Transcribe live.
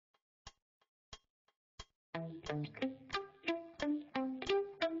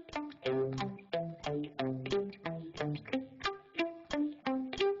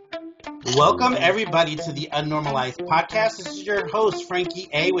Welcome, everybody, to the Unnormalized Podcast. This is your host, Frankie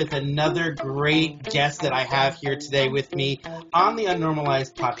A., with another great guest that I have here today with me on the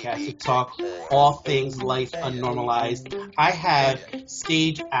Unnormalized Podcast to talk all things life unnormalized. I have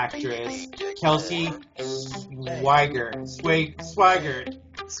stage actress Kelsee Sweigard. Sweigard.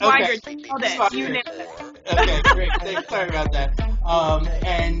 Okay. Called it. Sweigard. Okay, great. Thanks. Sorry about that. I'm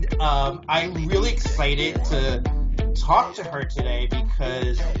really excited to talk to her today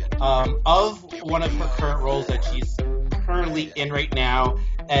because of one of her current roles that she's currently in right now,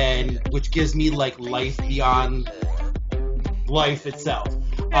 and which gives me like life beyond life itself.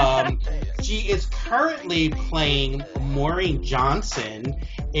 She is currently playing Maureen Johnson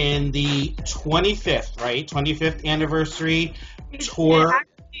in the 25th anniversary tour. It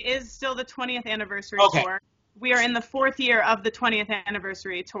actually is still the 20th anniversary tour. We are in the 4th year of the 20th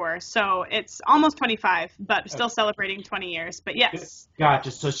anniversary tour, so it's almost 25, but still celebrating 20 years. But yes. Gotcha.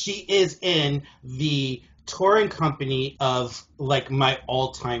 So she is in the touring company of like my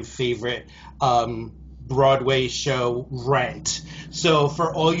all-time favorite Broadway show, Rent. So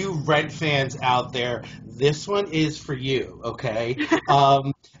for all you Rent fans out there, this one is for you, okay?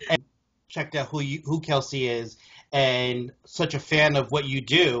 And checked out who Kelsee is, and such a fan of what you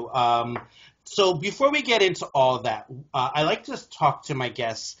do. So before we get into all of that, I like to just talk to my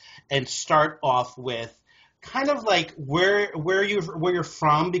guests and start off with kind of like where you're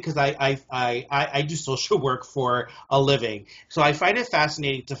from, because I do social work for a living. So I find it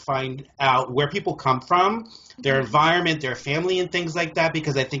fascinating to find out where people come from, their environment, their family, and things like that,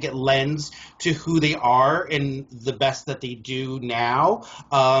 because I think it lends to who they are and the best that they do now.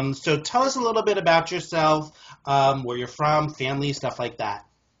 So tell us a little bit about yourself, where you're from, family, stuff like that.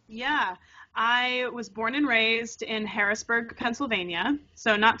 Yeah. I was born and raised in Harrisburg, Pennsylvania,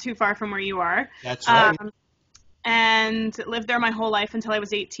 so not too far from where you are. That's right. And lived there my whole life until I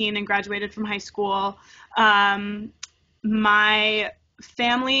was 18 and graduated from high school. My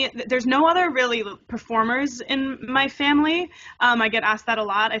family, there's no other really performers in my family. I get asked that a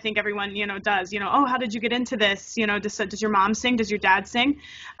lot. I think everyone, does, oh, how did you get into this? Does your mom sing? Does your dad sing?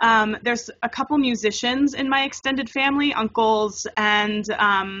 There's a couple musicians in my extended family, uncles and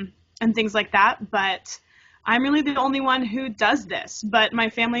things like that, but I'm really the only one who does this. But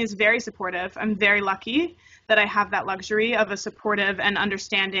my family is very supportive. I'm very lucky that I have that luxury of a supportive and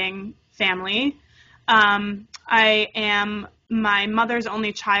understanding family. I am my mother's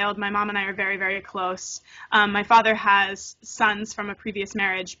only child. My mom and I are very, very close. My father has sons from a previous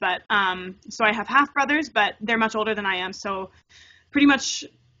marriage, but so I have half brothers, but they're much older than I am. So pretty much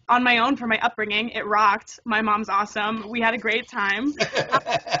on my own for my upbringing, it rocked. My mom's awesome. We had a great time.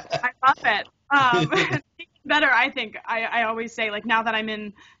 I love it. Better, I think. I always say, like, now that I'm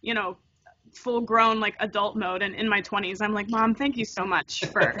in, full grown like adult mode and in my 20s, I'm like, Mom, thank you so much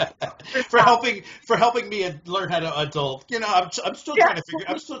for helping me learn how to adult. I'm still trying to figure.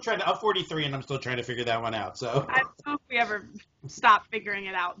 I'm 43 and I'm still trying to figure that one out. So I don't know if we ever stop figuring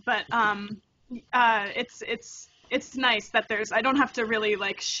it out, but it's nice that I don't have to really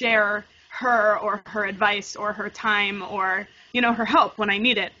like share her or her advice or her time or, her help when I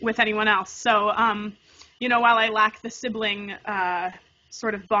need it with anyone else. So, while I lack the sibling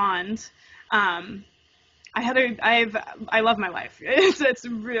sort of bond, I love my life. It's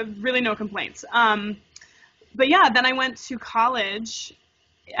really no complaints. But yeah, then I went to college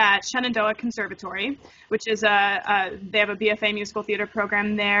at Shenandoah Conservatory, which is they have a BFA musical theater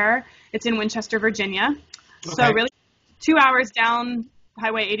program there. It's in Winchester, Virginia. Okay. So really 2 hours down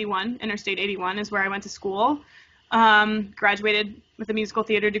Highway 81, Interstate 81 is where I went to school. Graduated with a musical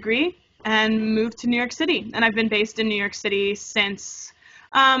theater degree and moved to New York City. And I've been based in New York City since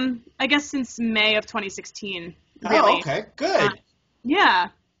May of 2016. Really. Oh, okay. Good. Yeah.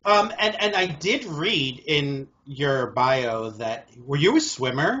 And I did read in your bio that, were you a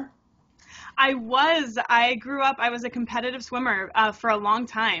swimmer? I was a competitive swimmer for a long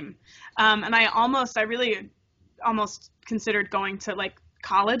time. And I really almost considered going to like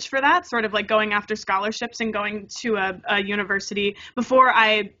college for that, sort of like going after scholarships and going to a university before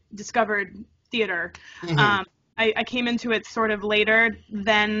I discovered theater. Mm-hmm. I came into it sort of later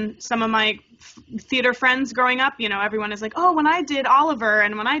than some of my theater friends growing up. Everyone is like, oh, when I did Oliver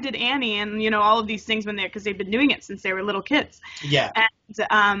and when I did Annie and, all of these things because they've been doing it since they were little kids. Yeah.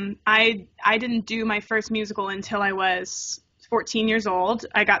 And I didn't do my first musical until I was 14 years old.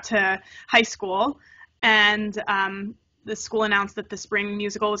 I got to high school and the school announced that the spring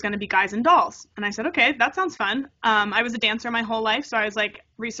musical was going to be Guys and Dolls. And I said, okay, that sounds fun. I was a dancer my whole life, so I was like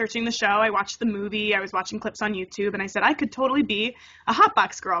researching the show. I watched the movie. I was watching clips on YouTube, and I said I could totally be a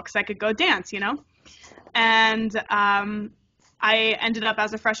hotbox girl because I could go dance, And I ended up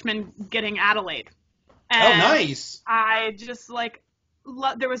as a freshman getting Adelaide. And nice. I just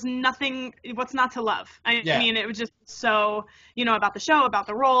there was nothing, what's not to love? I mean, it was just so, about the show, about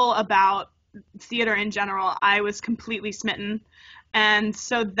the role, about theater in general. I was completely smitten. And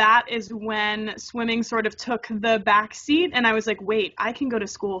so that is when swimming sort of took the back seat. And I was like, wait, I can go to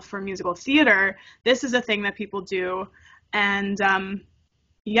school for musical theater. This is a thing that people do. And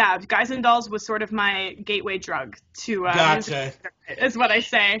Guys and Dolls was sort of my gateway drug to gotcha. Is what I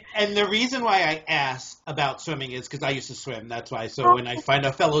say. And the reason why I asked about swimming is because I used to swim. That's why. So when I find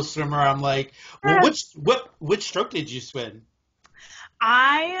a fellow swimmer, I'm like, well, which stroke did you swim?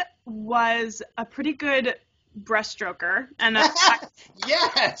 I was a pretty good breaststroker, and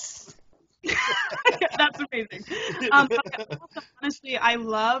yes. That's amazing. But also, honestly, I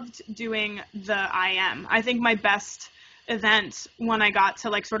loved doing the IM. I think my best event when I got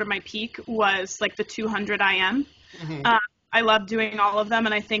to sort of my peak was the 200 IM. Mm-hmm. I love doing all of them,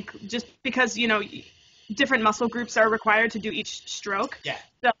 and I think just because different muscle groups are required to do each stroke. Yeah.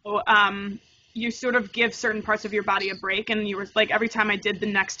 So you sort of give certain parts of your body a break, and you were every time I did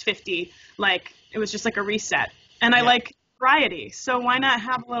the next 50, it was just a reset. And I like variety, so why not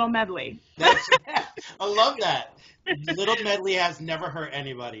have a little medley? I love that. Little medley has never hurt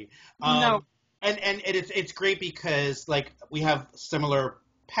anybody. No. And it's great because we have similar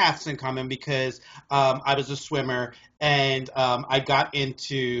paths in common because I was a swimmer and I got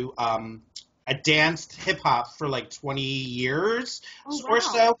into I danced hip hop for 20 years or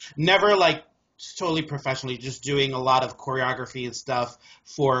so. Never totally professionally, just doing a lot of choreography and stuff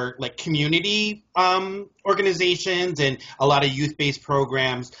for community organizations and a lot of youth-based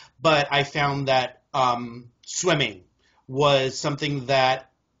programs. But I found that swimming was something that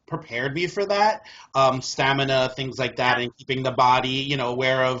prepared me for that, stamina, things like that, and keeping the body,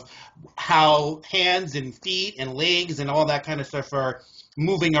 aware of how hands and feet and legs and all that kind of stuff are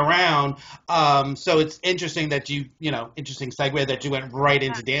moving around. So it's interesting that interesting segue that you went right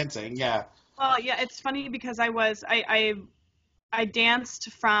into dancing. Yeah. Well, yeah, it's funny because I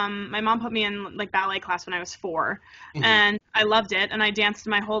danced from, my mom put me in ballet class when I was 4, mm-hmm. and I loved it, and I danced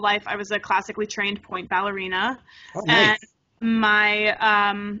my whole life. I was a classically trained point ballerina. Oh, nice.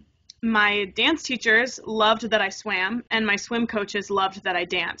 And my dance teachers loved that I swam, and my swim coaches loved that I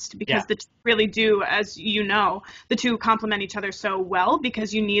danced, because the two really do, as you know, the two complement each other so well,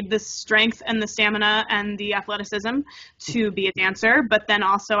 because you need the strength and the stamina and the athleticism to be a dancer. But then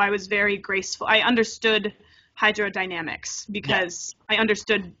also I was very graceful. I understood hydrodynamics because I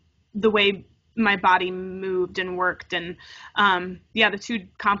understood the way my body moved and worked, and the two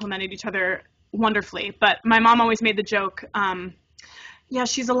complemented each other wonderfully. But my mom always made the joke,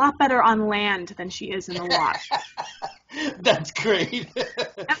 she's a lot better on land than she is in the water. That's great.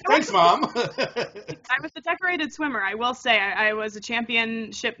 Thanks, Mom. I was a decorated swimmer. I will say I was a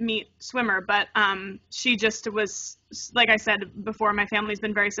championship meet swimmer, but she just was, like I said before, my family's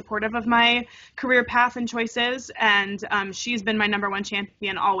been very supportive of my career path and choices, and she's been my number one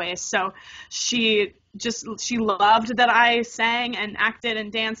champion always. So she loved that I sang and acted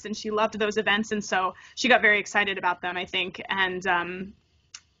and danced, and she loved those events, and so she got very excited about them, I think. And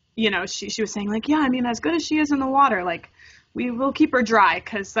she was saying as good as she is in the water, we will keep her dry,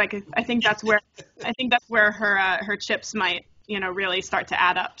 because I think that's where her chips might really start to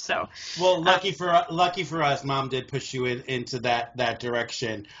add up. So lucky for us, Mom did push you into that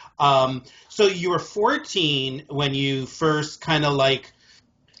direction. So you were 14 when you first kind of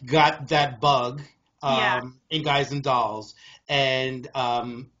got that bug in Guys and Dolls, and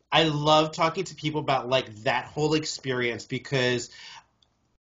I love talking to people about that whole experience, because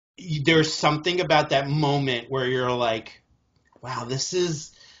there's something about that moment where you're wow, this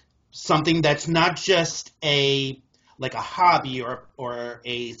is something that's not just a hobby or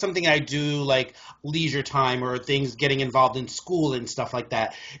a something I do leisure time or things getting involved in school and stuff like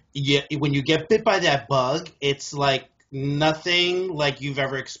that. When you get bit by that bug, it's nothing you've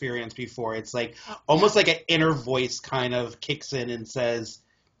ever experienced before. It's almost an inner voice kind of kicks in and says,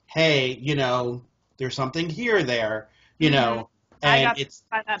 hey, there's something here there, Mm-hmm. And I got bit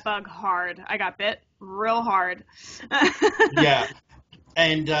by that bug hard. I got bit real hard. Yeah.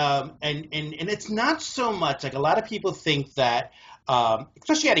 And it's not so much a lot of people think that,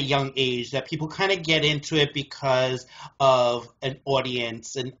 especially at a young age, that people kind of get into it because of an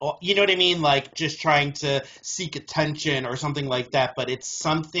audience and, you know what I mean? Just trying to seek attention or something like that. But it's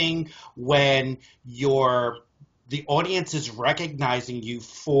something when you're the audience is recognizing you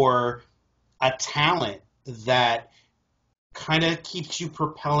for a talent that kind of keeps you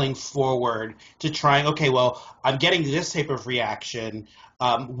propelling forward to trying, okay, well, I'm getting this type of reaction.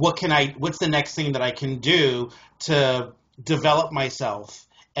 What's the next thing that I can do to develop myself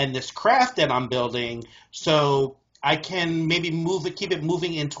and this craft that I'm building so I can maybe keep it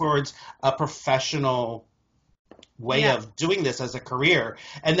moving in towards a professional way of doing this as a career.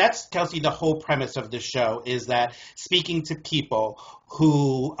 And that's, Kelsee, the whole premise of the show, is that speaking to people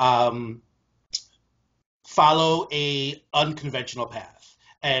who follow a unconventional path.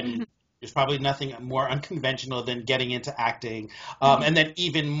 And there's probably nothing more unconventional than getting into acting, and then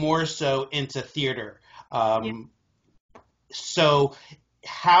even more so into theater. So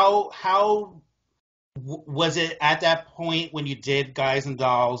how was it at that point when you did Guys and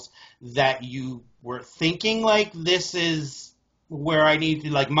Dolls that you were thinking like, this is where I need to,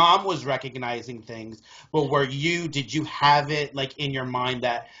 like, Mom was recognizing things, but did you have it like in your mind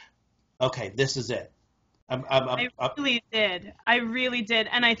that, okay, this is it? I really did.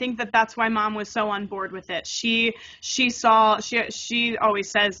 And I think that that's why Mom was so on board with it. She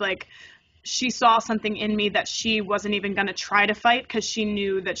always says, like, she saw something in me that she wasn't even going to try to fight because she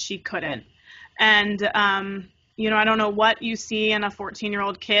knew that she couldn't. And, I don't know what you see in a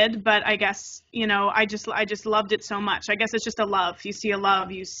 14-year-old kid, but I guess, I just loved it so much. I guess it's just a love. You see a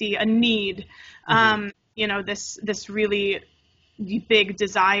love, you see a need, this really big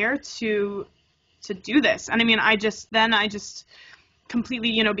desire to do this. And I mean, I just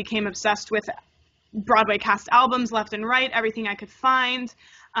completely, became obsessed with Broadway cast albums left and right, everything I could find,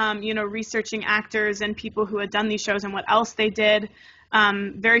 researching actors and people who had done these shows and what else they did.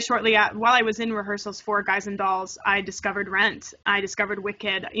 Very shortly while I was in rehearsals for Guys and Dolls, I discovered Rent. I discovered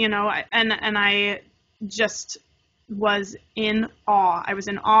Wicked, and I just was in awe. I was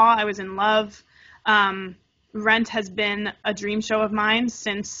in awe. I was in love. Rent has been a dream show of mine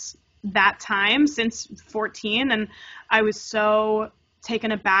since that time, since 14, and I was so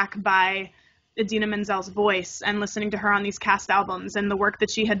taken aback by Idina Menzel's voice and listening to her on these cast albums and the work that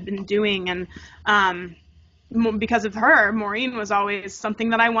she had been doing, and because of her, Maureen was always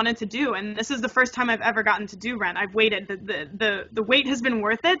something that I wanted to do, and this is the first time I've ever gotten to do Rent. I've waited. The wait has been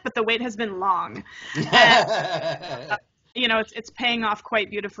worth it, but the wait has been long. And, it's paying off quite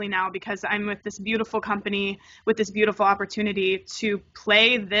beautifully now because I'm with this beautiful company, with this beautiful opportunity to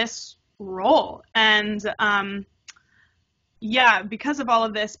play this role. And because of all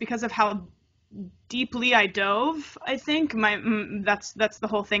of this, because of how deeply I dove, I think that's the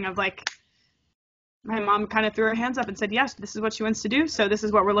whole thing of, like, my mom kind of threw her hands up and said, yes, this is what she wants to do, so this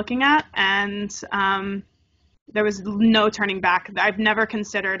is what we're looking at. And there was no turning back. I've never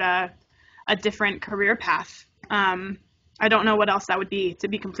considered a different career path. I don't know what else that would be, to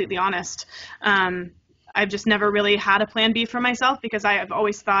be completely honest. I've just never really had a plan B for myself because I have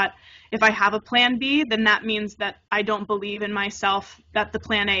always thought if I have a plan B, then that means that I don't believe in myself that the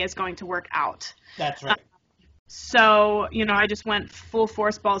plan A is going to work out. That's right. So, I just went full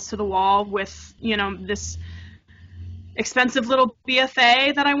force, balls to the wall with, this expensive little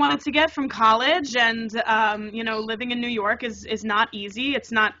BFA that I wanted to get from college. And, living in New York is not easy.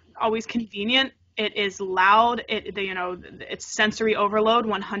 It's not always convenient. It is loud. It's sensory overload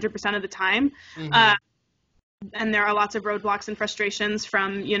 100% of the time. And there are lots of roadblocks and frustrations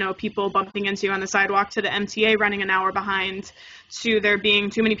from, people bumping into you on the sidewalk to the MTA running an hour behind to there being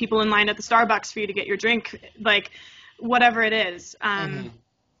too many people in line at the Starbucks for you to get your drink, like whatever it is.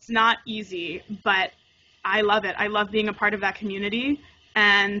 It's not easy, but I love it. I love being a part of that community.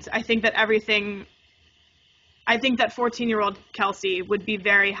 And I think that 14-year-old Kelsee would be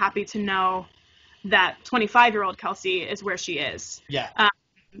very happy to know that 25-year-old Kelsee is where she is. Yeah.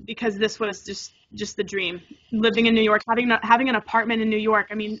 Because this was just the dream. Living in New York, having an apartment in New York.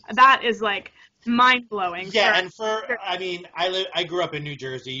 I mean, that is like mind-blowing. Yeah, I grew up in New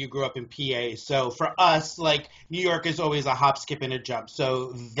Jersey. You grew up in PA. So for us, like, New York is always a hop, skip, and a jump.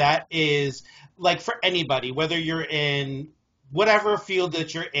 So that is, like, for anybody, whether you're in whatever field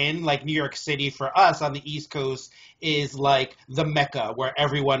that you're in, like New York City for us on the East Coast is like the Mecca where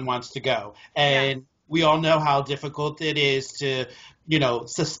everyone wants to go. And we all know how difficult it is to,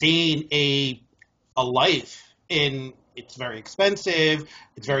 sustain a life in. It's very expensive.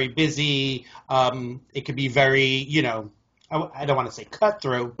 It's very busy. It could be very, I don't want to say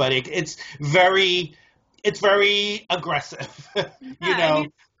cutthroat, but it's very aggressive.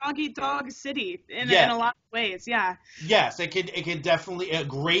 Dog eat dog city in a lot of ways. Yeah. Yes, it can definitely, a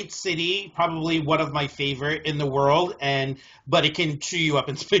great city, probably one of my favorite in the world, but it can chew you up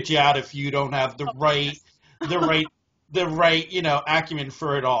and spit you out if you don't have the right acumen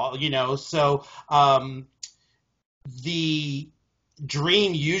for it all. So the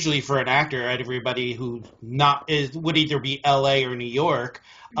dream usually for an actor, everybody who not is would either be LA or New York.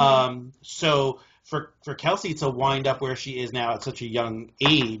 Mhm. So for Kelsee to wind up where she is now at such a young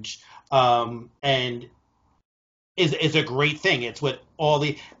age, and is a great thing. It's what all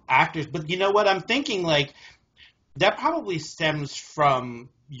the actors. But you know what? I'm thinking like that probably stems from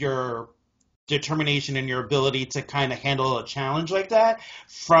your determination and your ability to kind of handle a challenge like that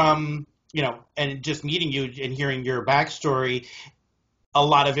from and just meeting you and hearing your backstory, a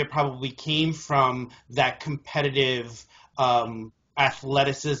lot of it probably came from that competitive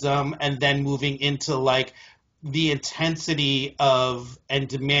athleticism and then moving into like the intensity of and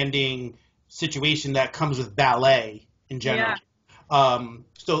demanding situation that comes with ballet in general. Yeah.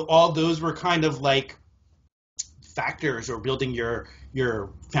 So all those were kind of like factors or building your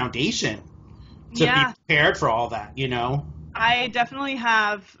foundation to be Yeah. prepared for all that, you know? I definitely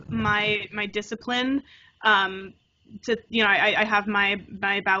have my discipline. I have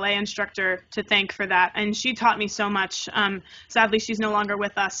my ballet instructor to thank for that, and she taught me so much. Sadly, she's no longer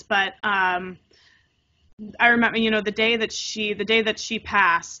with us, but I remember, the day that she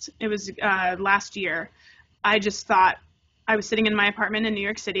passed. It was last year. I just thought I was sitting in my apartment in New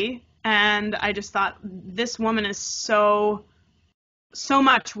York City, and I just thought this woman is so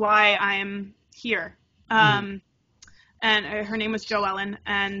much why I'm here. Mm. And her name was Joellen,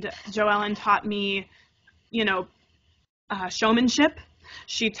 and Joellen taught me, showmanship.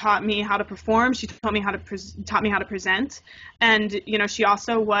 She taught me how to perform. She taught me how to present, and she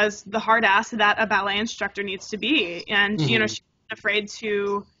also was the hard ass that a ballet instructor needs to be. And she Mhm. wasn't afraid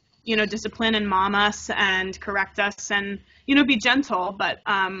to discipline and mom us and correct us and be gentle. But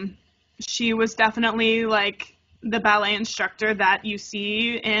she was definitely like the ballet instructor that you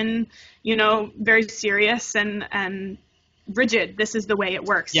see in very serious and rigid. This is the way it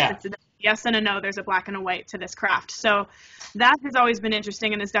works. Yeah. It's a yes and a no. There's a black and a white to this craft. So that has always been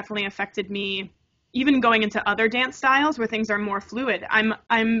interesting and has definitely affected me. Even going into other dance styles where things are more fluid.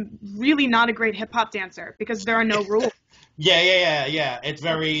 I'm really not a great hip hop dancer because there are no rules. Yeah. It's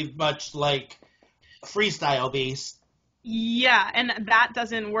very much like freestyle based. Yeah, and that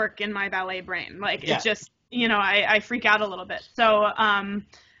doesn't work in my ballet brain. Like it Yeah. just, I freak out a little bit. So,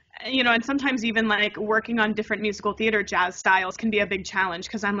 and sometimes even like working on different musical theater jazz styles can be a big challenge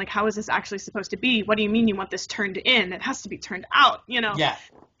because I'm like, how is this actually supposed to be? What do you mean you want this turned in? It has to be turned out, Yeah.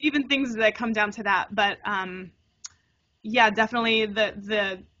 even things that come down to that. But yeah, definitely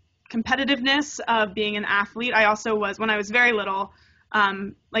the competitiveness of being an athlete. I also was, when I was very little,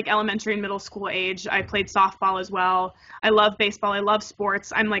 like elementary and middle school age, I played softball as well. I love baseball. I love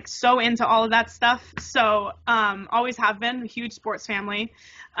sports. I'm like so into all of that stuff. So always have been a huge sports family.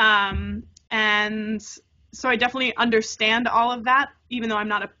 And so I definitely understand all of that, even though I'm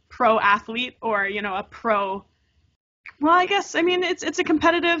not a pro athlete or, a pro. Well, I guess, I mean, it's a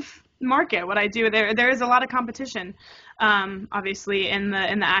competitive market, what I do. There is a lot of competition, obviously, in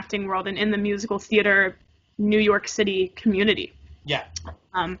the acting world and in the musical theater New York City community. Yeah.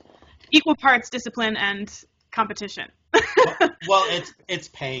 Equal parts discipline and competition. Well, it's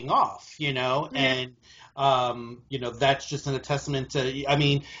paying off, Yeah. and that's just a testament to, I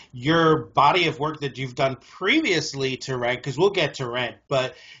mean, your body of work that you've done previously to Rent, because we'll get to Rent,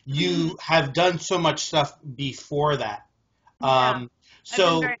 but you have done so much stuff before that. Yeah. I've been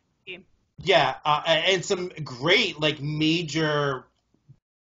So very lucky. yeah, and some great like major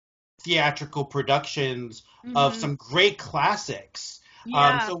theatrical productions of Hmm. some great classics.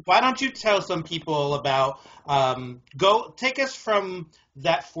 Yeah. So why don't you tell some people about go take us from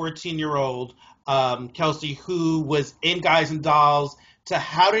that 14-year-old Kelsee who was in Guys and Dolls to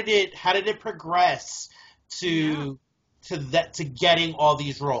how did it progress Yeah. to getting all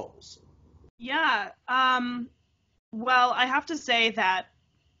these roles? Yeah. Well, I have to say that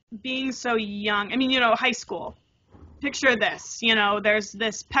being so young, I mean, high school, picture this, there's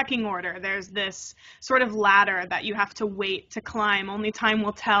this pecking order, there's this sort of ladder that you have to wait to climb. Only time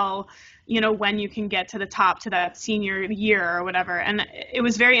will tell, when you can get to the top to that senior year or whatever. And it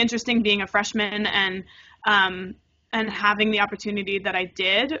was very interesting being a freshman and having the opportunity that I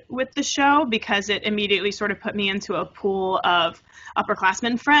did with the show because it immediately sort of put me into a pool of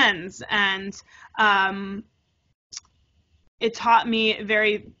upperclassmen friends and it taught me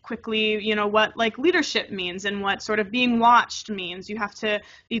very quickly, what like leadership means and what sort of being watched means. You have to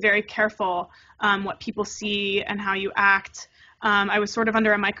be very careful what people see and how you act. I was sort of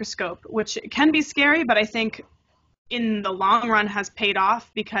under a microscope, which can be scary, but I think in the long run has paid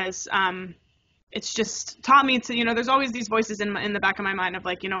off because it's just taught me to, there's always these voices in the back of my mind of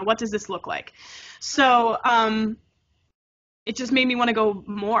like, what does this look like? So it just made me want to go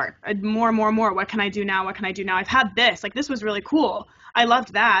more. More. What can I do now? What can I do now? I've had this. Like, this was really cool. I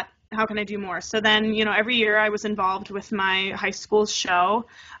loved that. How can I do more? So then, every year I was involved with my high school show.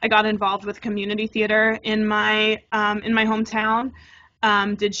 I got involved with community theater in my hometown,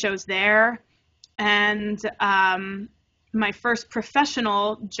 did shows there. And my first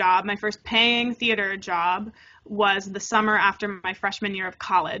professional job, my first paying theater job, was the summer after my freshman year of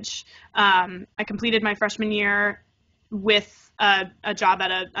college. I completed my freshman year with a job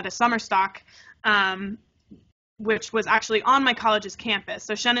at a summer stock, which was actually on my college's campus.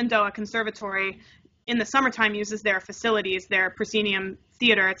 So Shenandoah Conservatory in the summertime uses their facilities, their proscenium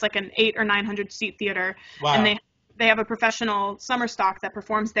theater. It's like an 800 or 900 seat theater. Wow. And they have a professional summer stock that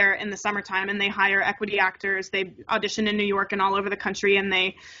performs there in the summertime, and they hire equity actors. They audition in New York and all over the country, and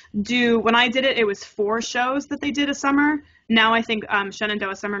they do, when I did it, it was 4 shows that they did a summer. Now I think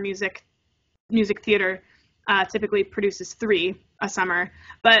Shenandoah Summer Music Theater typically produces 3 a summer,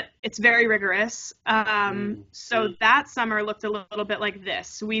 but it's very rigorous. So that summer looked a little bit like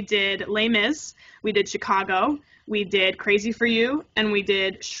this. We did Les Mis, we did Chicago, we did Crazy for You, and we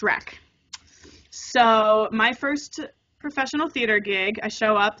did Shrek. So my first professional theater gig, I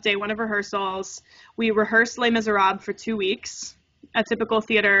show up day 1 of rehearsals. We rehearse Les Miserables for 2 weeks. A typical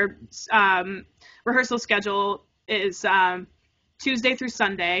theater rehearsal schedule is Tuesday through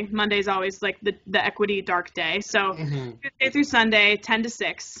Sunday. Monday's always like the equity dark day. So Tuesday through Sunday, 10 to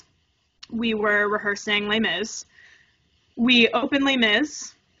 6, we were rehearsing Les Mis. We opened Les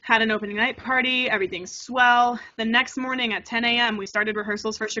Mis, had an opening night party, everything's swell. The next morning at 10 a.m., we started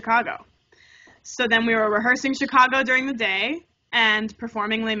rehearsals for Chicago. So then we were rehearsing Chicago during the day and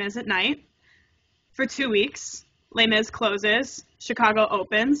performing Les Mis at night for 2 weeks. Les Mis closes, Chicago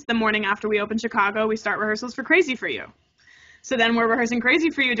opens. The morning after we open Chicago, we start rehearsals for Crazy for You. So then we're rehearsing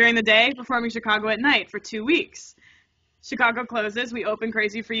Crazy for You during the day, performing Chicago at night for 2 weeks. Chicago closes, we open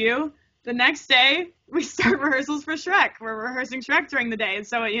Crazy for You. The next day, we start rehearsals for Shrek. We're rehearsing Shrek during the day, and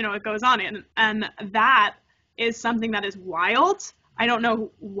so it goes on. And that is something that is wild. I don't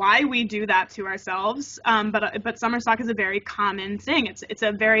know why we do that to ourselves, but summer stock is a very common thing. It's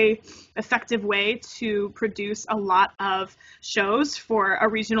a very effective way to produce a lot of shows for a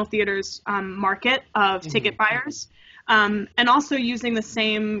regional theater's market of ticket buyers. And also using the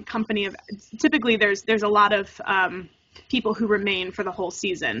same company of, typically there's a lot of people who remain for the whole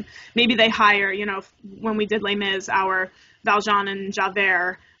season. Maybe they hire, when we did Les Mis, our Valjean and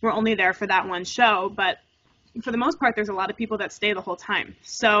Javert were only there for that one show, but for the most part, there's a lot of people that stay the whole time.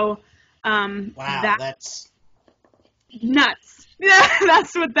 So, wow, that's nuts. Yeah,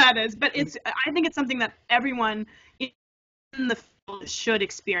 that's what that is. But I think it's something that everyone in the field should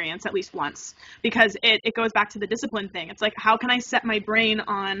experience at least once, because it goes back to the discipline thing. It's like, how can I set my brain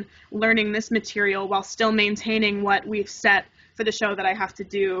on learning this material while still maintaining what we've set for the show that I have to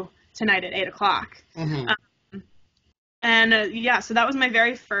do tonight at 8 o'clock? So that was my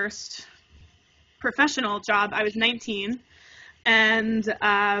very first professional job. I was 19, and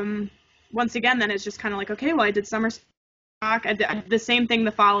once again, then it's just kind of like, okay, well, I did summer stock. I did the same thing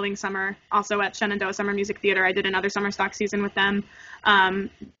the following summer, also at Shenandoah Summer Music Theater. I did another summer stock season with them.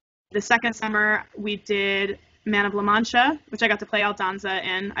 The second summer, we did Man of La Mancha, which I got to play Aldonza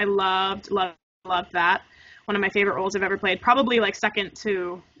in. I loved that. One of my favorite roles I've ever played, probably like second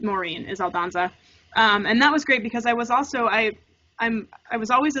to Maureen, is Aldonza. And that was great because I was also, I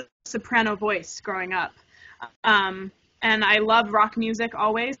was always a soprano voice growing up, and I loved rock music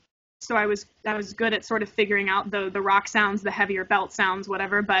always. So I was good at sort of figuring out the rock sounds, the heavier belt sounds,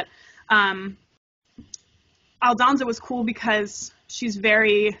 whatever. But Aldonza was cool because she's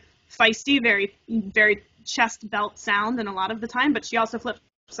very feisty, very very chest belt sound, and a lot of the time. But she also flips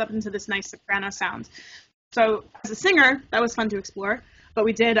up into this nice soprano sound. So as a singer, that was fun to explore. But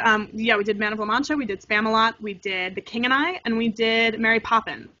we did, we did Man of La Mancha, we did Spamalot, we did The King and I, and we did Mary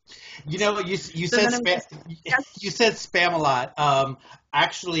Poppins. You said Spamalot.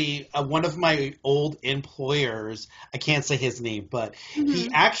 Actually, one of my old employers, I can't say his name, but he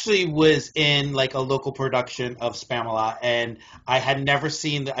actually was in like a local production of Spamalot, and I had never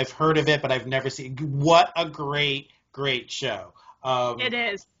seen that. I've heard of it, but I've never seen. What a great show. It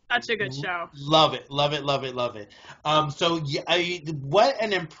is. Such a good show. Love it. What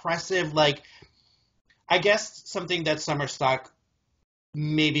an impressive, I guess something that summer stock,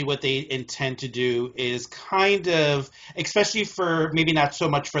 maybe what they intend to do is kind of, especially for, maybe not so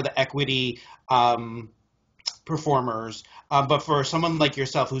much for the equity performers, but for someone like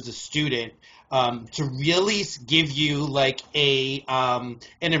yourself who's a student, to really give you like an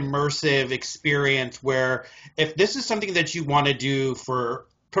immersive experience where if this is something that you want to do for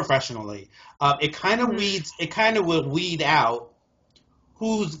professionally. It kind of will weed out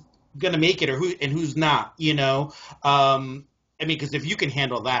who's gonna make it or who's not. I mean, because if you can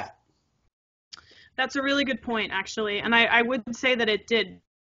handle that. That's a really good point, actually, and I would say that it did,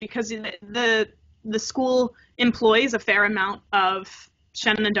 because the school employs a fair amount of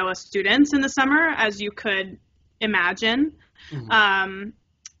Shenandoah students in the summer, as you could imagine. Mm-hmm.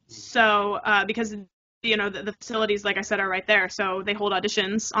 Because the facilities, like I said, are right there, so they hold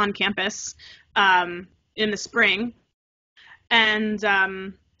auditions on campus in the spring, and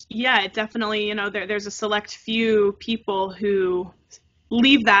it definitely, there's a select few people who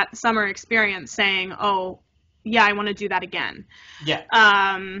leave that summer experience saying, oh, yeah, I want to do that again. Yeah.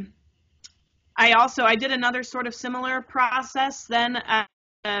 I did another sort of similar process then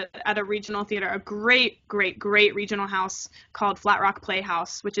at a regional theater, a great regional house called Flat Rock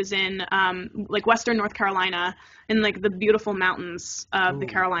Playhouse, which is in Western North Carolina, in the beautiful mountains of the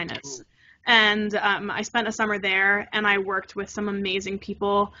Carolinas. Ooh. And I spent a summer there, and I worked with some amazing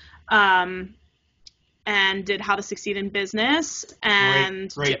people, and did How to Succeed in Business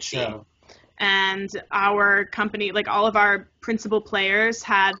and great show. And our company, all of our principal players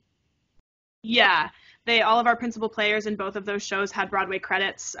had, all of our principal players in both of those shows had Broadway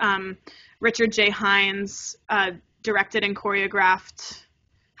credits. Richard J. Hines directed and choreographed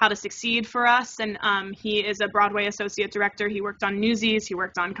How to Succeed for us, and he is a Broadway associate director. He worked on Newsies, he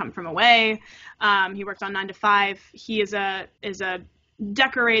worked on Come From Away, he worked on 9 to 5. He is a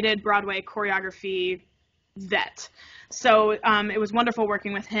decorated Broadway choreography vet. So it was wonderful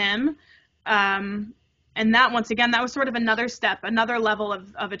working with him. And that, once again, that was sort of another step, another level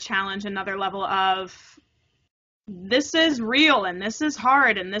of a challenge, another level of, this is real and this is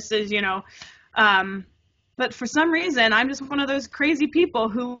hard and this is, but for some reason, I'm just one of those crazy people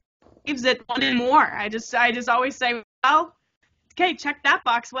who believes it wanting more. I just always say, well, okay, check that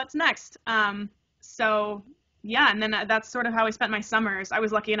box. What's next? And then that's sort of how I spent my summers. I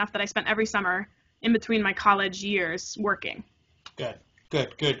was lucky enough that I spent every summer in between my college years working. Good.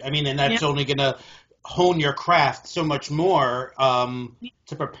 I mean, and that's only going to hone your craft so much more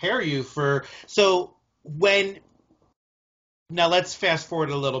to prepare you for. So now let's fast forward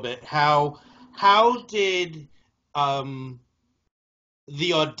a little bit. How did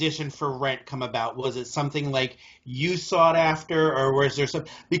the audition for Rent come about? Was it something like you sought after, or was there some?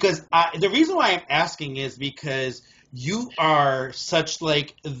 Because the reason why I'm asking is because you are such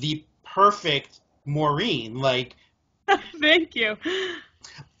the perfect Maureen. Thank you.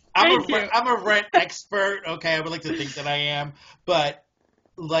 I'm a Rent expert. Okay, I would like to think that I am, but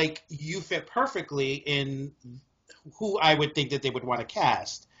you fit perfectly in who I would think that they would want to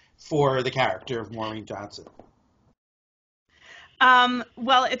cast for the character of Maureen Johnson.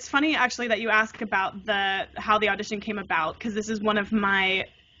 Well, it's funny actually that you ask about how the audition came about, because this is one of my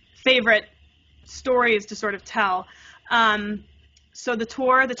favorite stories to sort of tell. So the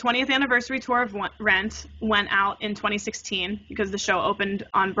 20th anniversary tour of Rent went out in 2016 because the show opened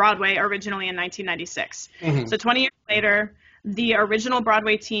on Broadway originally in 1996. Mm-hmm. So 20 years later, the original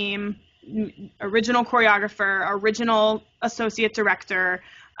Broadway team, original choreographer, original associate director,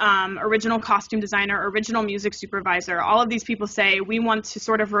 original costume designer, original music supervisor, all of these people say, we want to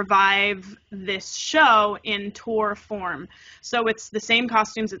sort of revive this show in tour form. So it's the same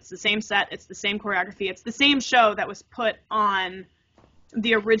costumes, it's the same set, it's the same choreography, it's the same show that was put on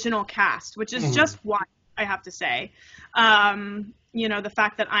the original cast, which is just wild, I have to say. The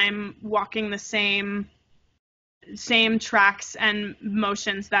fact that I'm walking the same tracks and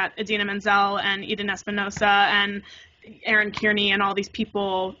motions that Idina Menzel and Eden Espinosa and Aaron Kearney and all these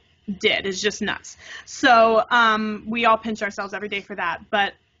people did is just nuts. So we all pinch ourselves every day for that.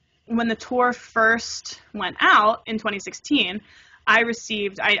 But when the tour first went out in 2016, I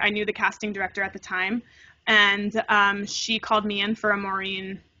knew the casting director at the time, and she called me in for a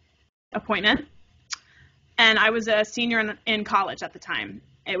Maureen appointment. And I was a senior in college at the time.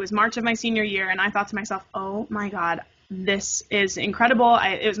 It was March of my senior year, and I thought to myself, oh my God, this is incredible.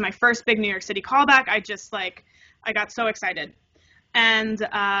 It was my first big New York City callback. I got so excited. And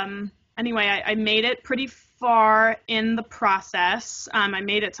anyway, I made it pretty far in the process. I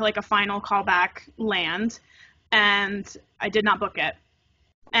made it to a final callback land, and I did not book it.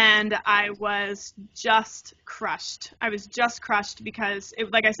 And I was just crushed. Because,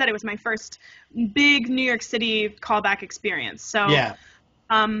 like I said, it was my first big New York City callback experience. So yeah.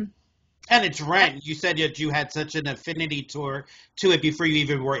 And it's Rent. You said that you had such an affinity to it before you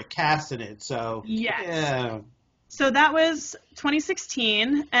even were cast in it. So yes. Yeah. So that was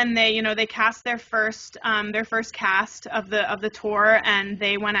 2016, and they cast their first cast of the tour, and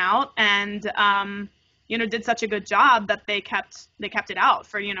they went out, and did such a good job that they kept it out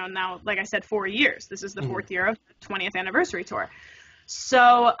for, now, like I said, 4 years. This is the fourth year of the 20th anniversary tour.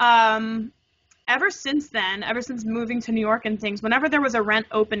 So ever since then, ever since moving to New York and things, whenever there was a Rent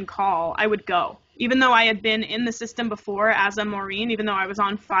open call, I would go. Even though I had been in the system before as a Maureen, even though I was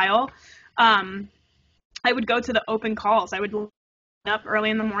on file, I would go to the open calls. I would line up early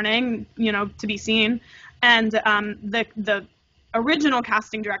in the morning, to be seen. And the original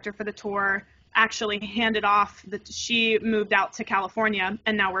casting director for the tour actually handed off she moved out to California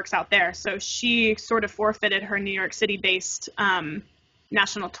and now works out there. So she sort of forfeited her New York City based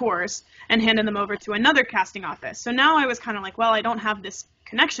national tours and handed them over to another casting office. So now I was kind of like, well, I don't have this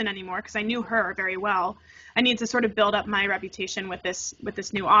connection anymore because I knew her very well. I need to sort of build up my reputation with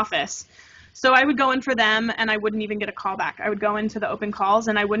this new office. So I would go in for them and I wouldn't even get a call back. I would go into the open calls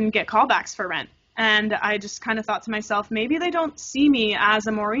and I wouldn't get callbacks for Rent. And I just kind of thought to myself, maybe they don't see me as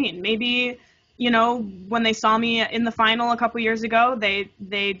a Maureen. Maybe, when they saw me in the final a couple years ago,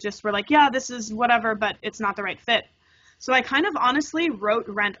 they just were like, yeah, this is whatever, but it's not the right fit. So I kind of honestly wrote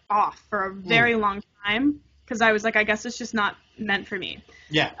Rent off for a very long time because I was like, I guess it's just not meant for me.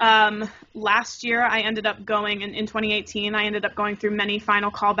 Yeah. Last year, I ended up going, in 2018, I ended up going through many final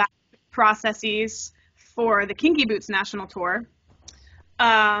callback processes for the Kinky Boots National Tour,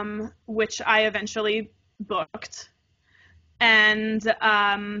 which I eventually booked. And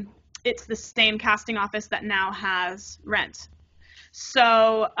it's the same casting office that now has Rent.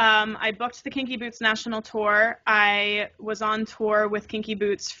 So I booked the Kinky Boots National Tour. I was on tour with Kinky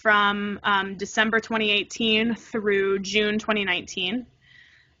Boots from December 2018 through June 2019.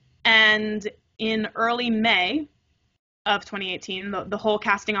 And in early May of 2018, the whole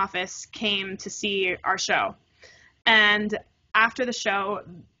casting office came to see our show. And after the show,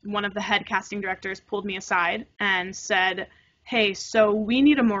 one of the head casting directors pulled me aside and said, hey, so we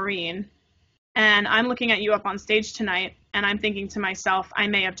need a Maureen. And I'm looking at you up on stage tonight, and I'm thinking to myself, I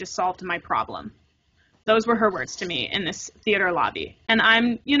may have just solved my problem. Those were her words to me in this theater lobby. And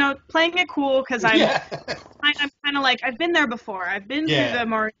I'm, playing it cool because I'm kind of like, I've been there before. I've been through the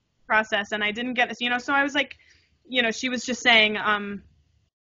Maureen process, and I didn't get this, so I was like, she was just saying,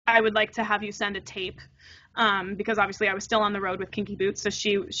 I would like to have you send a tape. Because obviously I was still on the road with Kinky Boots. So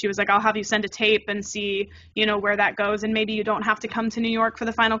she was like, I'll have you send a tape and see, where that goes. And maybe you don't have to come to New York for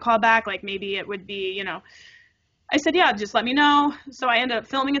the final callback. Like maybe it would be, I said, yeah, just let me know. So I ended up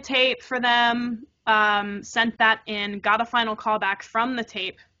filming a tape for them, sent that in, got a final callback from the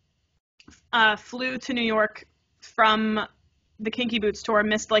tape, flew to New York from the Kinky Boots tour,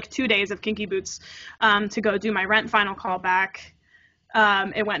 missed like 2 days of Kinky Boots to go do my Rent final callback.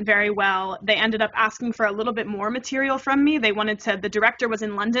 It went very well. They ended up asking for a little bit more material from me. The director was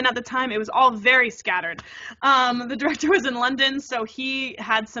in London at the time. It was all very scattered. The director was in London, so he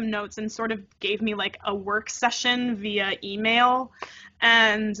had some notes and sort of gave me like a work session via email.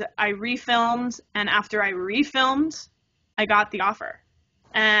 And I refilmed, and after I refilmed, I got the offer.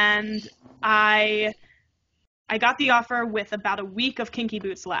 And I got the offer with about a week of Kinky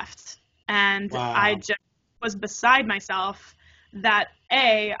Boots left. And wow. I just was beside myself that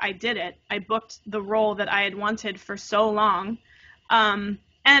I did it. I booked the role that I had wanted for so long. And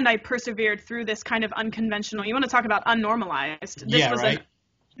I persevered through this kind of unconventional, you want to talk about unnormalized. This was a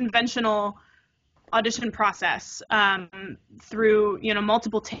conventional audition process through,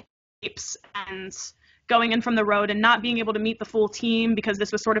 multiple tapes and going in from the road and not being able to meet the full team because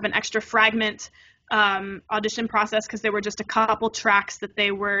this was sort of an extra fragment audition process because there were just a couple tracks that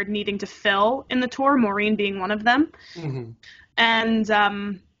they were needing to fill in the tour, Maureen being one of them. Mm-hmm. And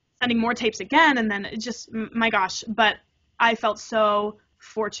sending more tapes again, and then it just, my gosh. But I felt so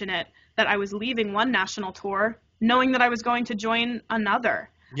fortunate that I was leaving one national tour knowing that I was going to join another.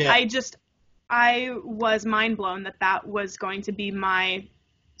 Yeah. I was mind blown that was going to be my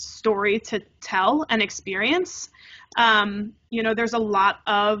story to tell and experience. There's a lot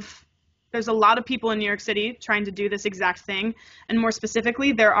of people in New York City trying to do this exact thing. And more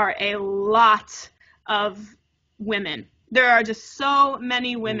specifically, there are a lot of women. There are just so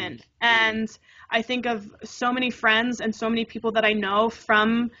many women. And I think of so many friends and so many people that I know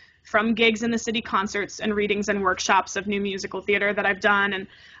from gigs in the city, concerts and readings and workshops of new musical theater that I've done.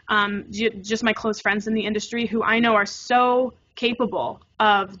 And just my close friends in the industry who I know are so capable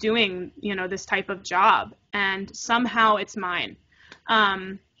of doing, this type of job. And somehow it's mine.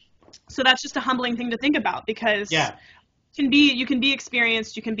 So that's just a humbling thing to think about because you can be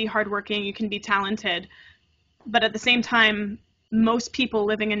experienced, you can be hardworking, you can be talented. But at the same time, most people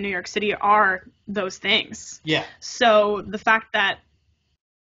living in New York City are those things. Yeah. So the fact that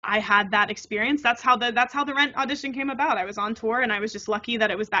I had that experience. That's how the Rent audition came about. I was on tour, and I was just lucky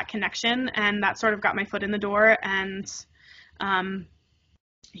that it was that connection, and that sort of got my foot in the door, and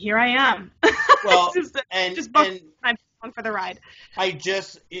here I am. Well, just buckled, I'm on for the ride. I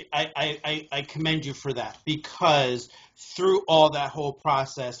commend you for that, because through all that whole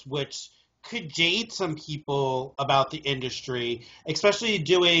process, which could jade some people about the industry, especially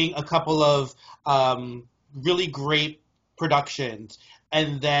doing a couple of really great productions,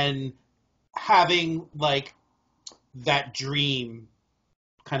 and then having like that dream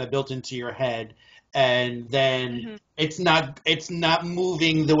kind of built into your head, and then it's not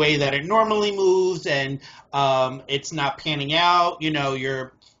moving the way that it normally moves, and it's not panning out.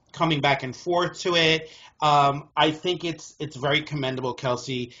 You're coming back and forth to it. I think it's very commendable,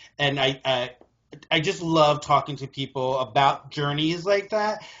 Kelsee, and I just love talking to people about journeys like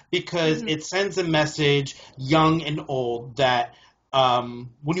that, because it sends a message, young and old, that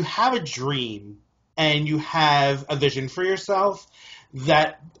when you have a dream and you have a vision for yourself,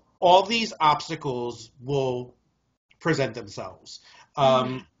 that all these obstacles will present themselves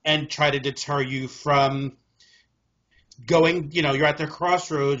and try to deter you from going. You're at the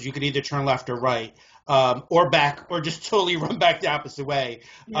crossroads. You could either turn left or right, or back, or just totally run back the opposite way.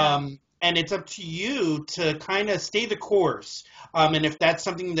 Yeah. And it's up to you to kind of stay the course. And if that's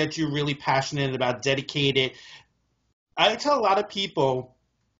something that you're really passionate about, dedicated, I tell a lot of people,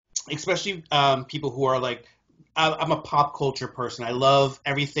 especially people who are like, I'm a pop culture person. I love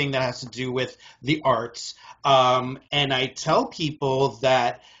everything that has to do with the arts. And I tell people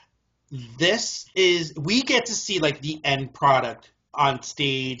that we get to see like the end product on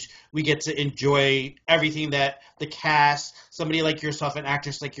stage. We get to enjoy everything that the cast, somebody like yourself, an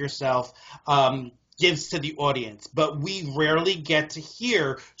actress like yourself, gives to the audience. But we rarely get to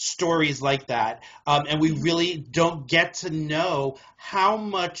hear stories like that. And we really don't get to know how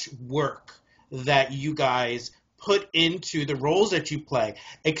much work that you guys put into the roles that you play.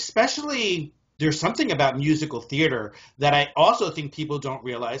 Especially, there's something about musical theater that I also think people don't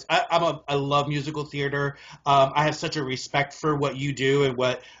realize. I love musical theater. I have such a respect for what you do and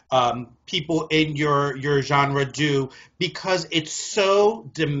what people in your genre do, because it's so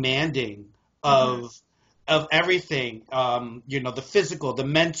demanding of everything, the physical, the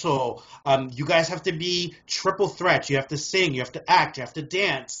mental. You guys have to be triple threats. You have to sing, you have to act, you have to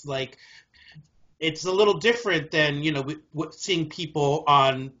dance. Like, it's a little different than seeing people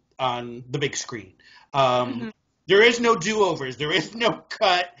on the big screen. There is no do-overs. There is no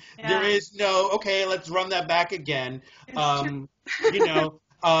cut. Yeah. There is no, okay, let's run that back again. So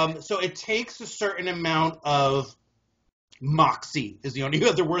it takes a certain amount of moxie, is the only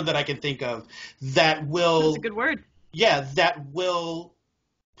other word that I can think of, that will... That's a good word. Yeah, that will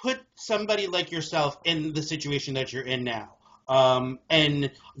put somebody like yourself in the situation that you're in now.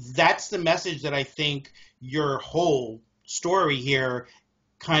 And that's the message that I think your whole story here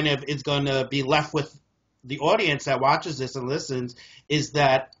kind of is going to be left with the audience that watches this and listens, is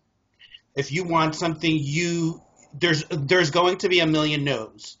that if you want something, there's going to be a million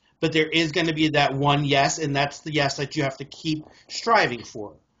no's, but there is going to be that one yes, and that's the yes that you have to keep striving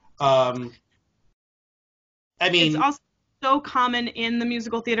for. It's also so common in the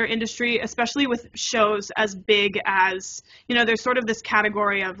musical theater industry, especially with shows as big as, there's sort of this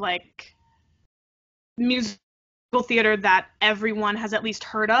category of like musical theater that everyone has at least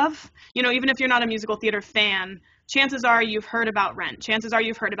heard of. Even if you're not a musical theater fan, chances are you've heard about Rent. Chances are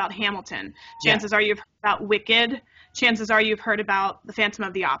you've heard about Hamilton. Chances are you've heard about Wicked. Chances are you've heard about The Phantom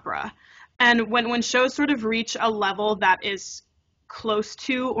of the Opera. And when shows sort of reach a level that is close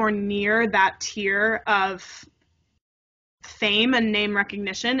to or near that tier of fame and name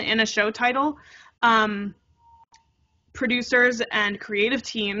recognition in a show title, producers and creative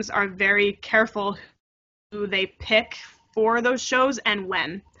teams are very careful who they pick for those shows and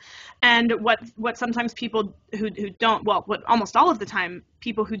when. And what sometimes people who don't, well, what almost all of the time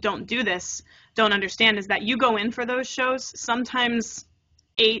people who don't do this don't understand is that you go in for those shows sometimes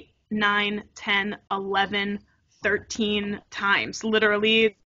 8, 9, 10, 11, 13 times.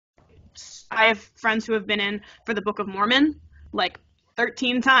 Literally, I have friends who have been in for the Book of Mormon like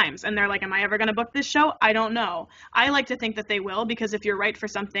 13 times, and they're like, am I ever going to book this show? I don't know. I like to think that they will, because if you're right for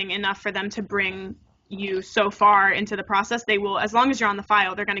something enough for them to bring you so far into the process, they will, as long as you're on the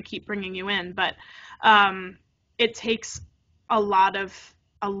file, they're going to keep bringing you in. But it takes a lot of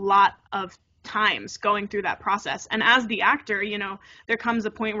times going through that process. And as the actor, there comes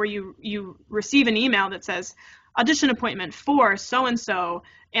a point where you receive an email that says, audition appointment for so-and-so,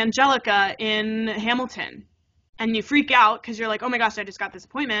 Angelica in Hamilton. And you freak out because you're like, oh my gosh, I just got this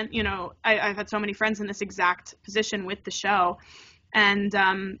appointment. I've had so many friends in this exact position with the show. And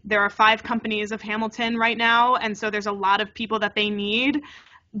there are 5 companies of Hamilton right now, and so there's a lot of people that they need,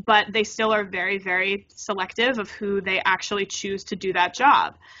 but they still are very, very selective of who they actually choose to do that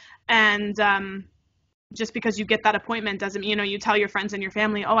job. And just because you get that appointment doesn't, you tell your friends and your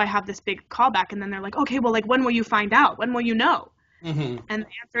family, oh, I have this big callback, and then they're like, okay, well, like, when will you find out? When will you know? Mm-hmm. And the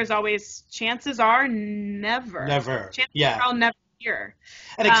answer is always, chances are never. Never. Chances Yeah. are I'll never hear.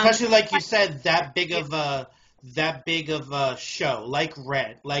 And especially like you said, that big of a show, like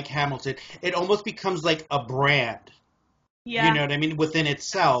Rent, like Hamilton, it almost becomes like a brand. Yeah. You know what I mean? Within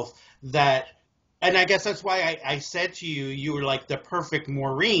itself, that, and I guess that's why I said to you, you were like the perfect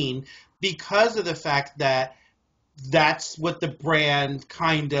Maureen, because of the fact that that's what the brand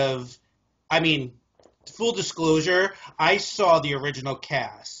kind of, I mean, full disclosure, I saw the original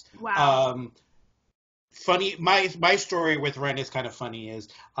cast. Wow. Funny, my story with Ren is kind of funny. Is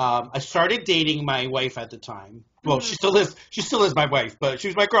I started dating my wife at the time. Well, she still is my wife, but she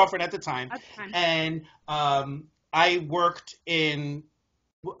was my girlfriend at the time. That's fine. And I was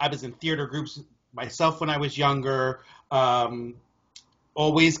in theater groups myself when I was younger.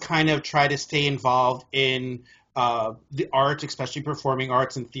 Always kind of try to stay involved in the arts, especially performing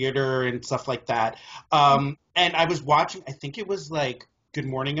arts and theater and stuff like that. And I was watching, I think it was like Good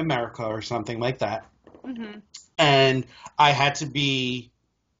Morning America or something like that. Mm-hmm. And I had to be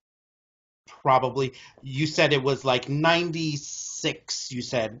probably, you said it was like 96, you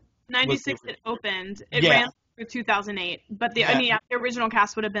said. 96 it opened. It Yeah. ran through 2008. But the original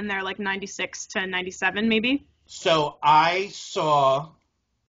cast would have been there like 96 to 97 maybe. So I saw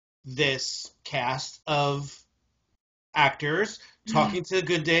this cast of actors talking to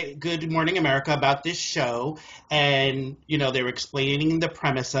Good Morning America about this show, and they were explaining the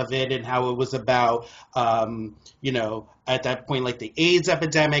premise of it and how it was about at that point, like, the AIDS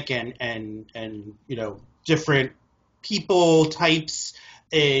epidemic and different people types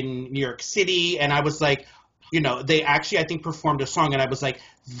in New York City. And I was like, they actually, I think, performed a song, and I was like,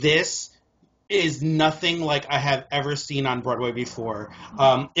 this is nothing like I have ever seen on Broadway before.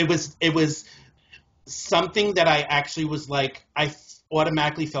 It was something that I actually was like, I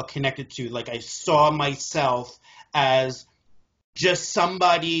automatically felt connected to. Like, I saw myself as just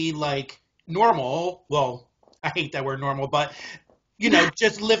somebody like normal. Well, I hate that word normal, but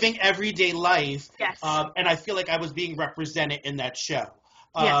just living everyday life. Yes. And I feel like I was being represented in that show.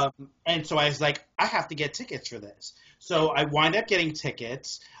 Yes. And so I was like, I have to get tickets for this. So I wind up getting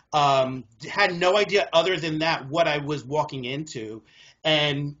tickets. Had no idea other than that what I was walking into,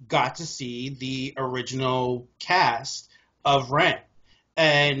 and got to see the original cast of Rent,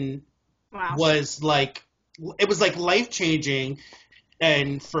 and Wow. it was like life-changing,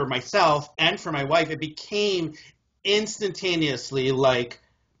 and for myself and for my wife, it became instantaneously like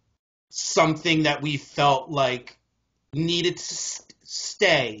something that we felt like needed to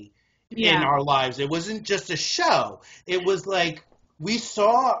stay in our lives. It wasn't just a show. It was like we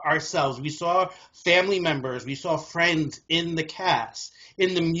saw ourselves, we saw family members, we saw friends in the cast,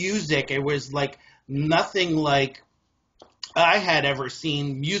 in the music. It was like nothing like I had ever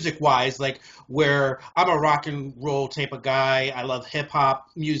seen music-wise, like, where I'm a rock and roll type of guy. I love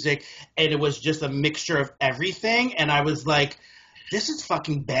hip-hop music, and it was just a mixture of everything. And I was like, this is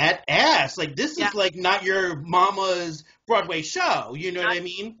fucking badass. Like, this is like not your mama's Broadway show. You know what I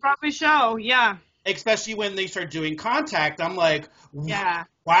mean? Broadway show, yeah. Especially when they start doing Contact, I'm like, yeah,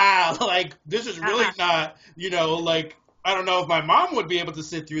 wow, like, this is really not, like, I don't know if my mom would be able to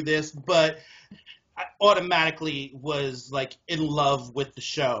sit through this, but I automatically was like in love with the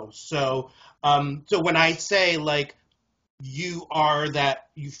show. So, so when I say like you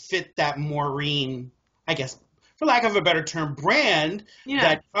fit that Maureen, I guess, for lack of a better term, brand,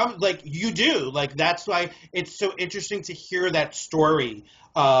 that like you do. Like, that's why it's so interesting to hear that story.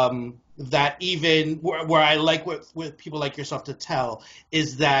 That even where I like with people like yourself to tell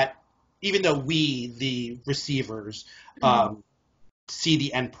is that even though we, the receivers, see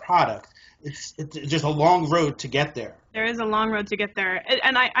the end product, it's just a long road to get there. There is a long road to get there.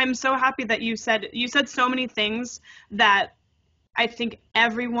 And I'm so happy that you said so many things that I think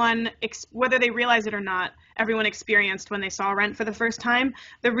everyone, whether they realize it or not, everyone experienced when they saw Rent for the first time.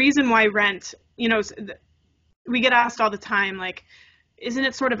 The reason why Rent, we get asked all the time, like, isn't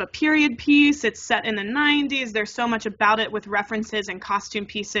it sort of a period piece? It's set in the 90s. There's so much about it with references and costume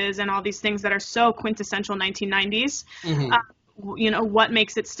pieces and all these things that are so quintessential 1990s. What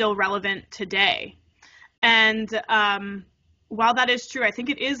makes it still relevant today? And while that is true, I think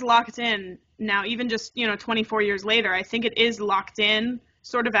it is locked in now, even just, 24 years later. I think it is locked in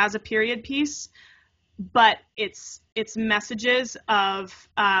sort of as a period piece. but it's messages of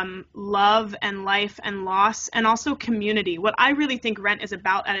love and life and loss, and also community. What I really think Rent is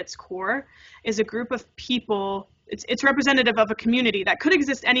about at its core is a group of people. It's representative of a community that could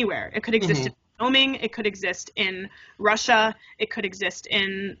exist anywhere. It could exist in Wyoming, it could exist in Russia, it could exist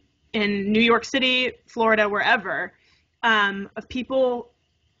in New York City, Florida, wherever, of people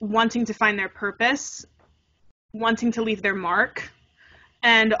wanting to find their purpose, wanting to leave their mark,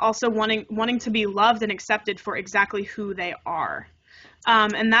 and also wanting to be loved and accepted for exactly who they are.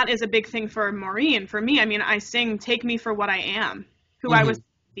 And that is a big thing for Maureen. For me, I mean, I sing "Take Me for What I Am," who I was to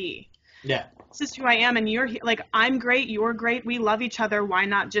be. Yeah. This is who I am, and you're like, I'm great, you're great, we love each other. Why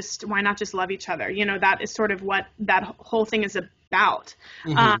not just love each other? You know, that is sort of what that whole thing is about.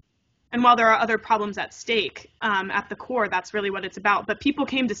 And while there are other problems at stake, at the core, that's really what it's about. But people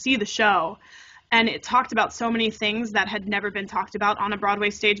came to see the show, and it talked about so many things that had never been talked about on a Broadway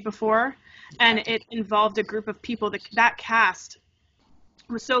stage before. And it involved a group of people. That cast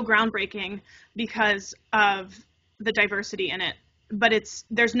was so groundbreaking because of the diversity in it. But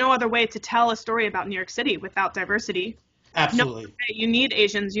there's no other way to tell a story about New York City without diversity. Absolutely. No, you need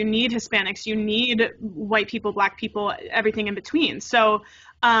Asians, you need Hispanics, you need white people, black people, everything in between. So,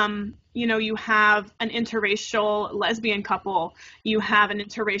 you know, you have an interracial lesbian couple, you have an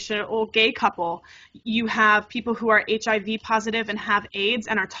interracial gay couple, you have people who are HIV positive and have AIDS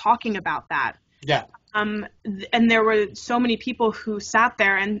and are talking about that. Yeah. And there were so many people who sat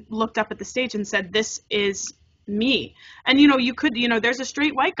there and looked up at the stage and said, this is me. And, you know, there's a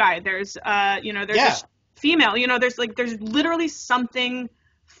straight white guy, there's a female, you know, there's literally something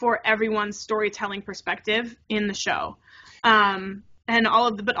for everyone's storytelling perspective in the show. And all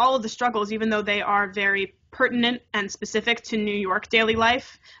of the struggles, even though they are very pertinent and specific to New York daily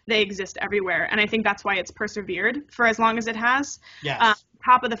life, they exist everywhere. And I think that's why it's persevered for as long as it has. Yes.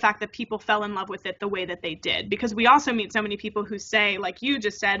 Top of the fact that people fell in love with it the way that they did. Because we also meet so many people who say, like you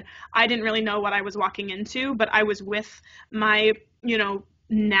just said, I didn't really know what I was walking into, but I was with my, you know,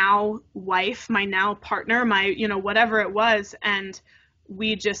 now wife, my now partner, my, you know, whatever it was, and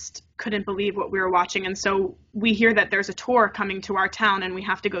we just couldn't believe what we were watching. And so we hear that there's a tour coming to our town and we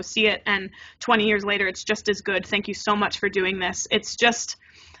have to go see it, and 20 years later it's just as good. Thank you so much for doing this.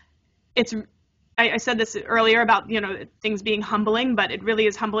 I said this earlier about, you know, things being humbling, but it really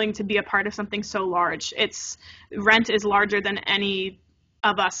is humbling to be a part of something so large. Rent is larger than any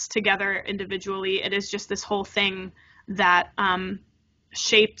of us together individually. It is just this whole thing that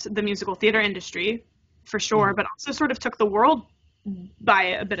shaped the musical theater industry for sure, but also sort of took the world by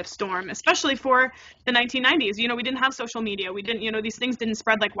a bit of storm, especially for the 1990s. You know, we didn't have social media. We didn't, you know, these things didn't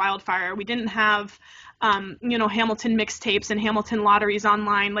spread like wildfire. We didn't have, you know, Hamilton mixtapes and Hamilton lotteries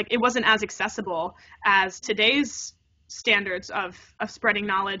online. Like, it wasn't as accessible as today's standards of spreading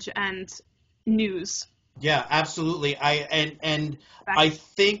knowledge and news. Yeah, absolutely. I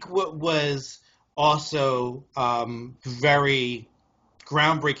think what was also very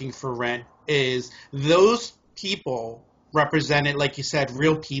groundbreaking for Rent is those people represented, like you said,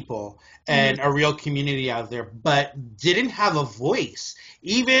 real people and a real community out there, but didn't have a voice.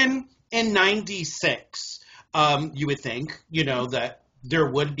 Even in 96, you would think, you know, that there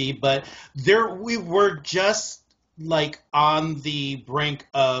would be, but we were just like on the brink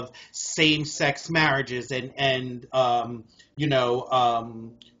of same-sex marriages and you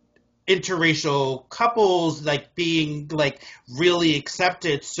know, interracial couples like being like really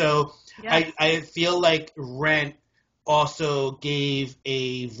accepted. So yes. I feel like Rent also gave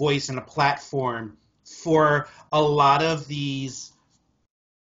a voice and a platform for a lot of these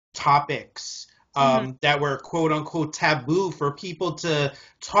topics that were quote unquote taboo for people to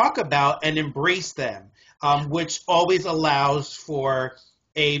talk about and embrace them, which always allows for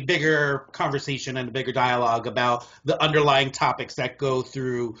a bigger conversation and a bigger dialogue about the underlying topics that go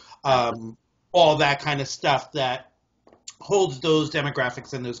through all that kind of stuff that holds those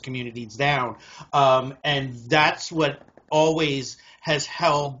demographics and those communities down. And that's what always has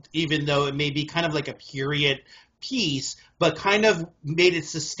held, even though it may be kind of like a period piece, but kind of made it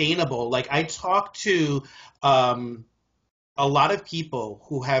sustainable. Like, I talk to a lot of people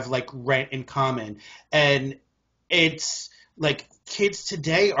who have like Rent in common, and it's like kids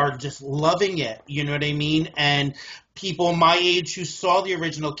today are just loving it, you know what I mean? And people my age who saw the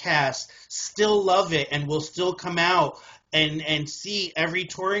original cast still love it and will still come out and see every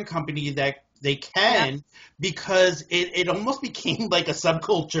touring company that they can, because it almost became like a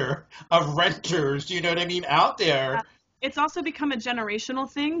subculture of renters, you know what I mean, out there. It's also become a generational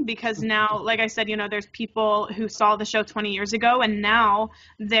thing, because now, like I said, you know, there's people who saw the show 20 years ago, and now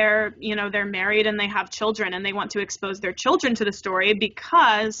they're married and they have children, and they want to expose their children to the story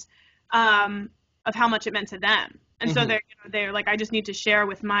because of how much it meant to them. And so they're like, I just need to share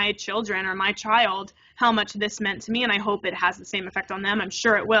with my children or my child how much this meant to me, and I hope it has the same effect on them. I'm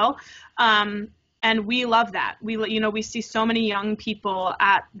sure it will. And we love that. We see so many young people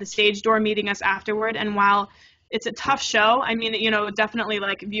at the stage door meeting us afterward, and while it's a tough show, I mean, definitely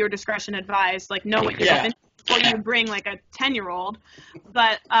like viewer discretion advised, like know what you're getting before you bring like a 10-year-old.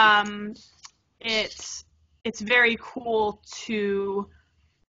 But it's very cool to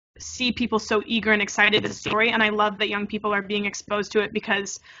see people so eager and excited at the story, and I love that young people are being exposed to it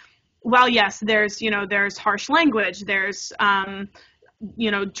because, while yes, there's harsh language, there's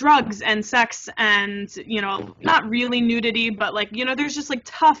drugs and sex and not really nudity, but like there's just like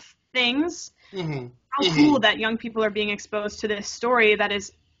tough things. How cool that young people are being exposed to this story that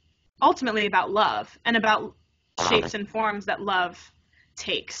is ultimately about love and about shapes and forms that love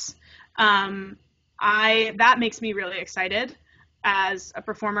takes. That makes me really excited as a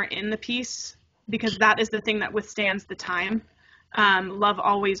performer in the piece, because that is the thing that withstands the time. Love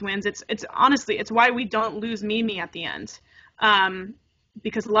always wins. It's honestly, it's why we don't lose Mimi at the end,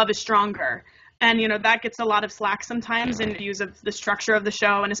 because love is stronger. And, that gets a lot of slack sometimes in views of the structure of the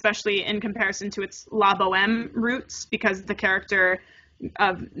show, and especially in comparison to its La Boheme roots, because the character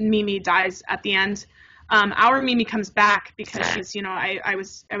of Mimi dies at the end. Our Mimi comes back because, I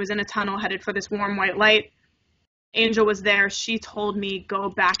was in a tunnel headed for this warm white light. Angel was there. She told me, go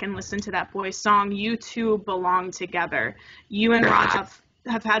back and listen to that boy's song. You two belong together. You and Raj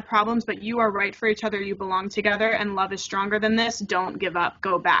have had problems, but you are right for each other. You belong together, and love is stronger than this. Don't give up.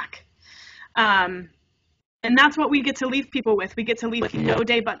 Go back. And that's what we get to leave people with. We get to leave no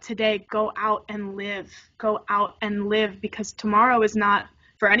day but today. Go out and live. Go out and live, because tomorrow is not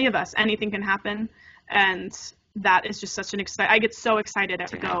for any of us. Anything can happen. And that is just such an I get so excited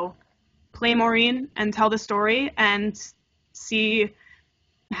to go play Maureen and tell the story and see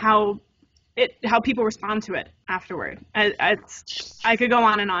how people respond to it afterward. I could go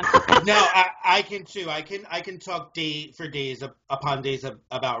on and on. No, I can too. I can talk for days upon days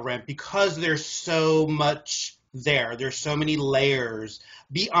about Rent, because there's so much there. There's so many layers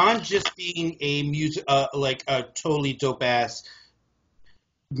beyond just being a like a totally dope ass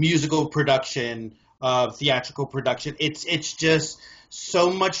musical production, theatrical production. It's just so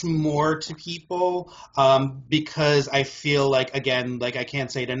much more to people, because I feel like, again, like I can't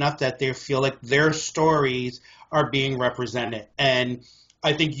say it enough, that they feel like their stories are being represented. And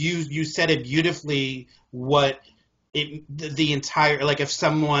I think you said it beautifully, the entire, like, if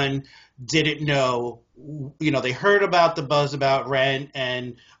someone didn't know, they heard about the buzz about Rent,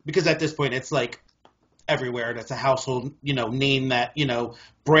 and because at this point it's like everywhere, that's a household, name that,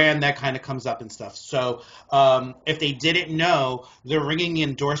 brand that kind of comes up and stuff. So if they didn't know, they're ringing the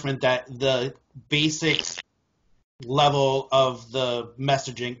endorsement that the basic level of the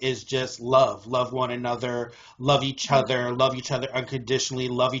messaging is just love one another, love each other unconditionally,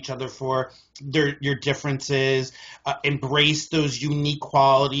 love each other for your differences, embrace those unique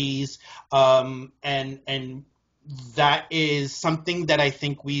qualities, and that is something that I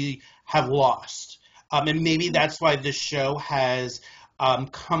think we have lost. And maybe that's why this show has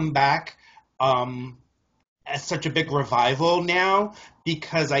come back as such a big revival now,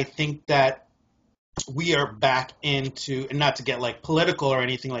 because I think that we are back into, and not to get like political or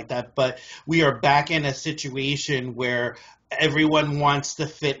anything like that, but we are back in a situation where everyone wants to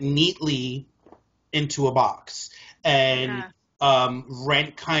fit neatly into a box. And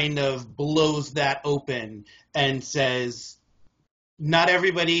Rent kind of blows that open and says, not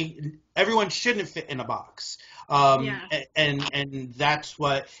everyone shouldn't fit in a box. And that's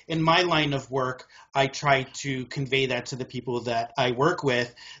what, in my line of work, I try to convey that to the people that I work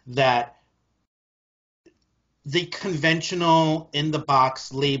with, that the conventional in the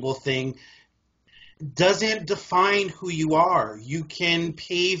box label thing doesn't define who you are. You can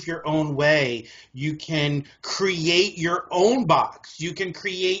pave your own way. You can create your own box. You can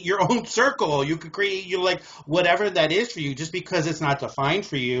create your own circle. You can create whatever that is for you. Just because it's not defined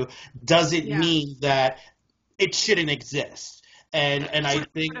for you doesn't mean that it shouldn't exist. And I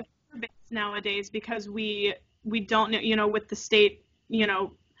think nowadays, because we don't know, with the state,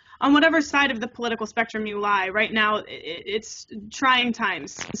 on whatever side of the political spectrum you lie right now, it's trying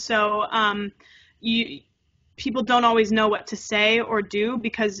times. So people don't always know what to say or do,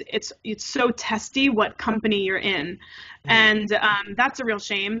 because it's so testy what company you're in. And that's a real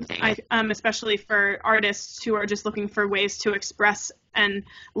shame, especially for artists who are just looking for ways to express and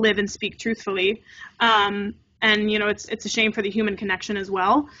live and speak truthfully. And it's a shame for the human connection as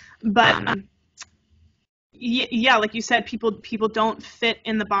well. But like you said, people don't fit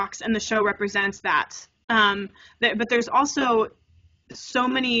in the box, and the show represents that. But there's also so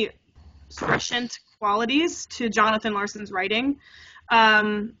many prescient qualities to Jonathan Larson's writing.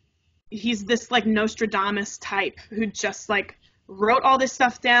 He's this like Nostradamus type who just like wrote all this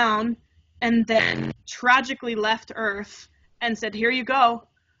stuff down and then tragically left Earth and said, here you go.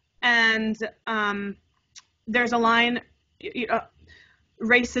 And there's a line,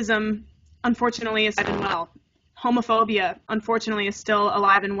 racism, unfortunately, is alive and well. Homophobia, unfortunately, is still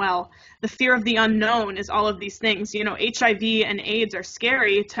alive and well. The fear of the unknown is all of these things. You know, HIV and AIDS are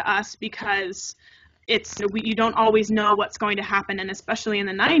scary to us because you don't always know what's going to happen. And especially in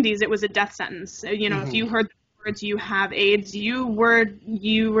the 90s, it was a death sentence. You know, if you heard the words, you have AIDS, you were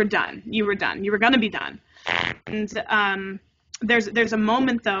done. You were done. You were going to be done. And there's a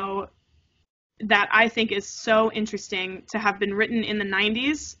moment, though, that I think is so interesting to have been written in the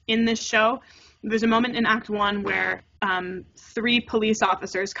 90s in this show. There's a moment in Act 1 where 3 police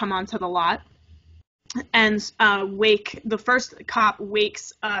officers come onto the lot and the first cop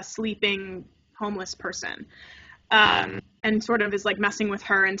wakes a sleeping homeless person and sort of is like messing with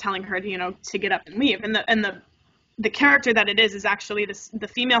her and telling her, to get up and leave. And the character that it is actually the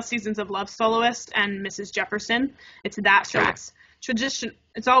female Seasons of Love soloist and Mrs. Jefferson. It's that show. It's tradition.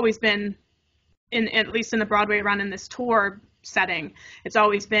 It's always been, at least in the Broadway run in this tour setting, it's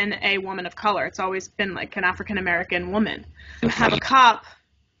always been a woman of color. It's always been like an African-American woman. You have a cop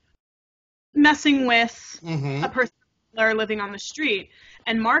messing with a person of color living on the street,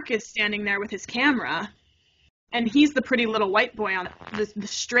 and Mark is standing there with his camera, and he's the pretty little white boy the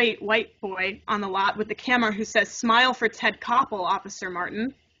straight white boy on the lot with the camera who says, "Smile for Ted Koppel, Officer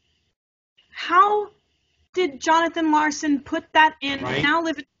Martin." How did Jonathan Larson put that in? Right. We now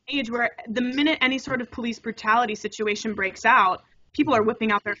live in an age where the minute any sort of police brutality situation breaks out, people are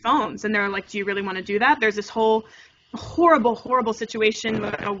whipping out their phones, and they're like, do you really want to do that? There's this whole horrible, horrible situation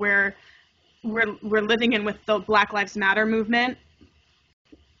where we're living in with the Black Lives Matter movement,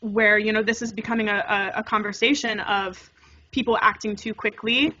 where, this is becoming a conversation of people acting too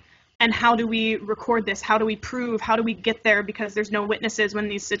quickly, and how do we record this? How do we prove? How do we get there? Because there's no witnesses when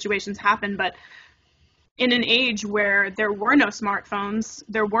these situations happen. But in an age where there were no smartphones,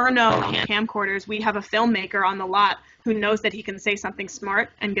 there were no camcorders, we have a filmmaker on the lot who knows that he can say something smart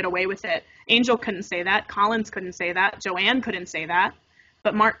and get away with it. Angel couldn't say that. Collins couldn't say that. Joanne couldn't say that.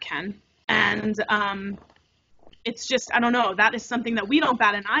 But Mark can. And it's just, I don't know, that is something that we don't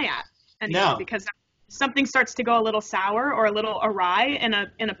bat an eye at anymore. No. Because something starts to go a little sour or a little awry in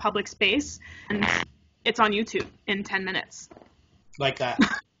a public space, and it's on YouTube in 10 minutes. Like that.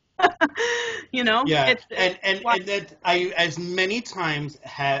 Yeah. And that I, as many times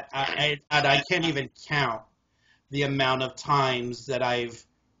I can't even count the amount of times that I've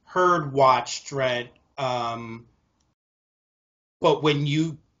heard, watched, read, but when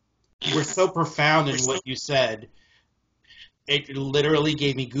you were so profound in what you said, it literally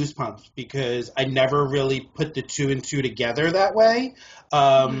gave me goosebumps, because I never really put the 2 and 2 together that way.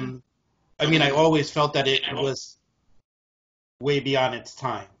 I mean, I always felt that it was way beyond its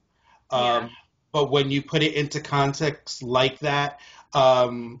time. But when you put it into context like that,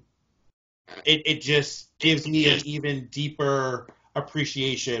 it just gives me an even deeper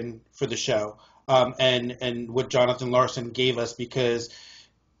appreciation for the show, and what Jonathan Larson gave us, because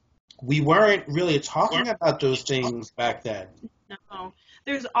we weren't really talking about those things back then. No.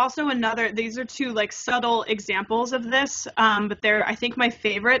 There's also these are 2 like subtle examples of this, but they're, I think, my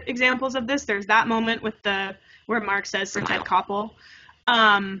favorite examples of this. There's that moment where Mark says for Ted Koppel.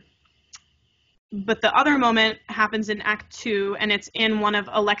 But the other moment happens in Act 2, and it's in one of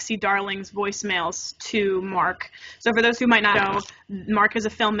Alexi Darling's voicemails to Mark. So for those who might not know, Mark is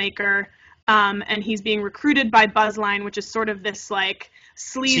a filmmaker, and he's being recruited by Buzzline, which is sort of this like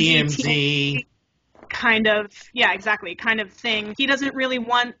sleazy TMZ kind of thing. He doesn't really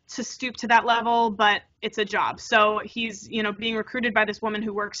want to stoop to that level, but it's a job. So he's, being recruited by this woman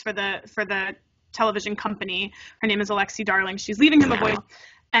who works for the television company. Her name is Alexi Darling. She's leaving him a voice.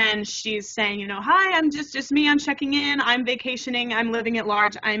 And she's saying, hi, I'm just me. I'm checking in. I'm vacationing. I'm living at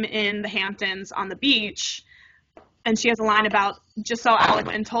large. I'm in the Hamptons on the beach. And she has a line about, just saw Alec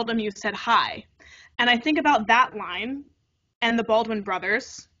and told him you said hi. And I think about that line and the Baldwin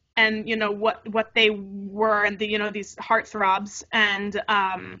brothers and, what they were, and these heartthrobs. And,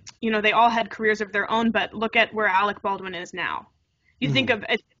 they all had careers of their own. But look at where Alec Baldwin is now. You think of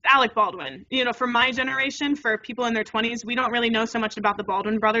it's Alec Baldwin. For my generation, for people in their 20s, we don't really know so much about the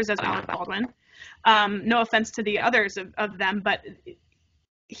Baldwin brothers as Alec Baldwin. No offense to the others of them, but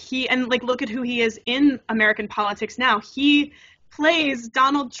look at who he is in American politics now. He plays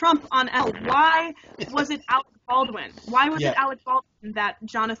Donald Trump on L. Why was it Alec Baldwin? Why was it Alec Baldwin that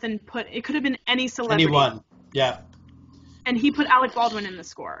Jonathan put? It could have been any celebrity. Anyone, yeah. And he put Alec Baldwin in the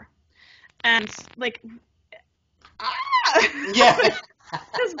score. And like, Yeah.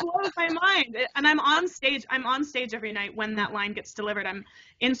 just blows my mind. And I'm on stage every night when that line gets delivered. I'm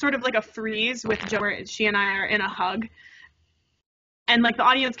in sort of like a freeze with Jo, where she and I are in a hug. And like the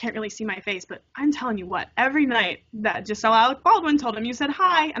audience can't really see my face, but I'm telling you what, every night that Giselle Alec Baldwin told him, you said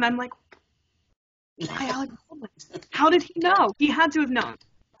hi, and I'm like, hi, Alec Baldwin. How did he know? He had to have known.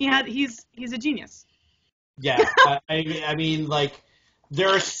 He's a genius. Yeah, I mean, like, there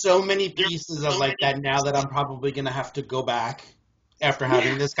are so many pieces of like that now that I'm probably gonna have to go back after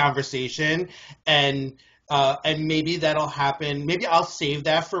having this conversation, and maybe that'll happen. Maybe I'll save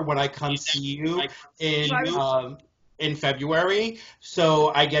that for when I come see you in February,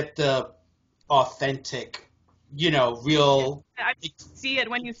 so I get the authentic, real. I see it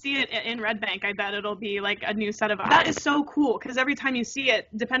when you see it in Red Bank. I bet it'll be like a new set of. That is so cool, because every time you see it,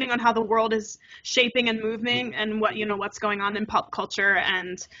 depending on how the world is shaping and moving, and what's going on in pop culture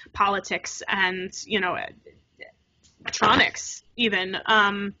and politics and electronics even,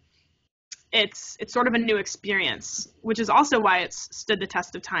 it's sort of a new experience, which is also why it's stood the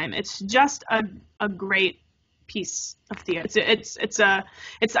test of time. It's just a great piece of theater.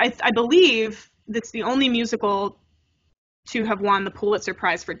 I believe it's the only musical to have won the Pulitzer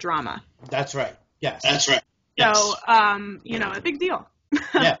Prize for drama. That's right. Yes. That's right. So, a big deal.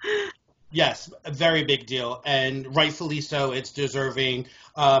 Yeah. Yes, a very big deal, and rightfully so. It's deserving.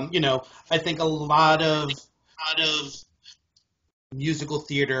 I think a lot of musical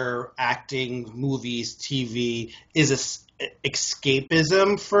theater, acting, movies, TV is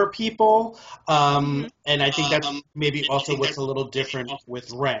escapism for people, and I think that's maybe also what's a little different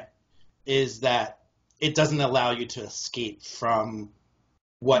with Rent, is that it doesn't allow you to escape from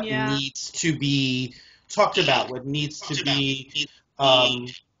what needs to be talked about, what needs to be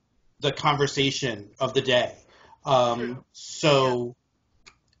the conversation of the day. So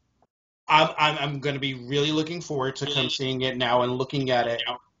I'm going to be really looking forward to come seeing it now and looking at it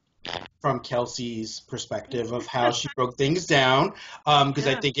from Kelsee's perspective of how she broke things down, because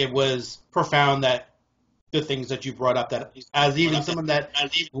I think it was profound that the things that you brought up, that as even someone that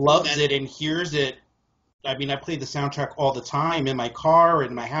loves it and hears it. I mean, I play the soundtrack all the time in my car,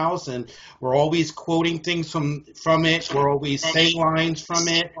 in my house, and we're always quoting things from it. We're always saying lines from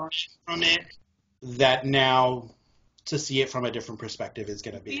it. That now, to see it from a different perspective is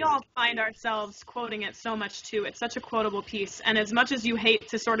going to be. We all find ourselves quoting it so much too. It's such a quotable piece, and as much as you hate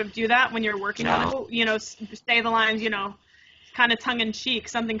to sort of do that when you're working on it, say the lines, kind of tongue in cheek.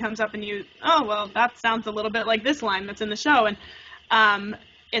 Something comes up, and that sounds a little bit like this line that's in the show, and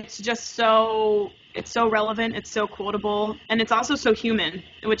it's just so. It's so relevant, it's so quotable, and it's also so human,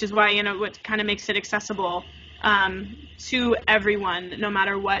 which is why, what kind of makes it accessible to everyone, no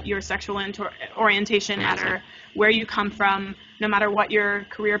matter what your sexual orientation, no matter where you come from, no matter what your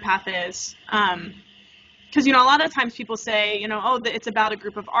career path is. Because, a lot of times people say, it's about a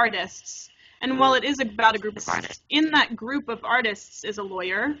group of artists. And while it is about a group of artists, in that group of artists is a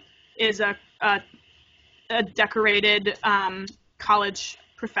lawyer, is a decorated college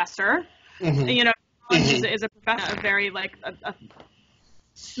professor, is a professor, a very a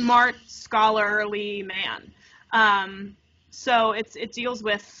smart, scholarly man. So it deals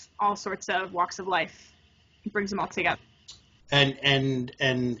with all sorts of walks of life. It brings them all together.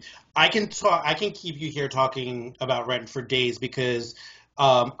 And I can keep you here talking about Rent for days, because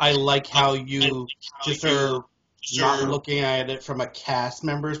I like how you just are not looking at it from a cast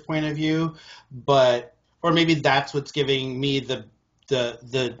member's point of view, or maybe that's what's giving me the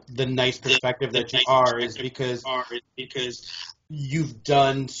nice perspective that you are, is because you've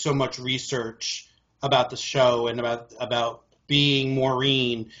done so much research about the show and about being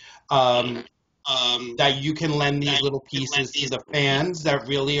Maureen, that you can lend these little pieces to the fans that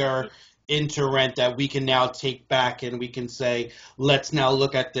really are into Rent, that we can now take back and we can say, let's now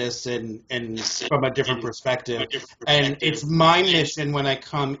look at this and from a different perspective. And it's my mission when I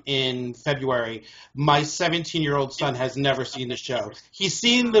come in February. My 17-year-old son has never seen the show. He's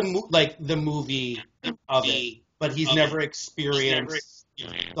seen the movie of it, but he's never experienced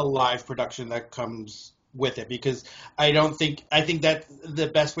the live production that comes with it, because I think that the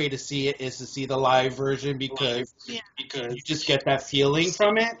best way to see it is to see the live version, because you just get that feeling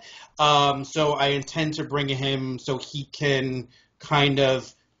from it. So I intend to bring him so he can kind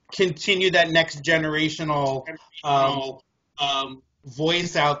of continue that next generational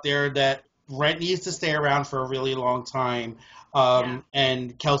voice out there, that Rent needs to stay around for a really long time.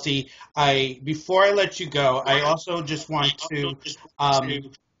 And Kelsee, before I let you go, I also just want to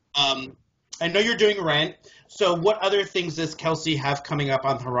I know you're doing Rent. So what other things does Kelsee have coming up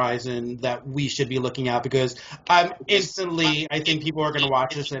on the horizon that we should be looking at? Because I think people are going to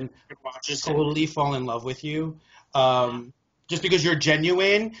watch this and totally fall in love with you. Just because you're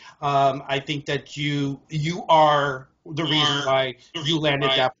genuine, I think that you are the reason why you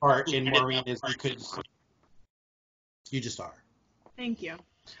landed that part in Maureen is because you just are. Thank you.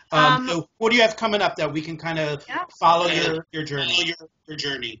 So what do you have coming up that we can kind of follow your journey?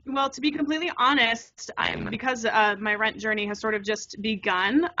 Well, to be completely honest, because my Rent journey has sort of just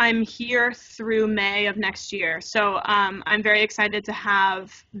begun, I'm here through May of next year. So I'm very excited to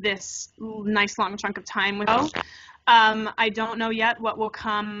have this nice long chunk of time with you. I don't know yet what will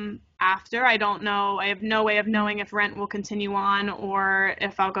come after. I don't know. I have no way of knowing if Rent will continue on or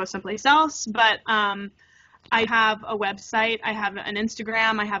if I'll go someplace else. But I have a website, I have an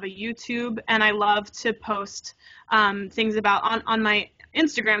Instagram, I have a YouTube, and I love to post things about, on my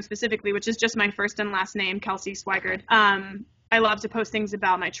Instagram specifically, which is just my first and last name, Kelsee Sweigard. I love to post things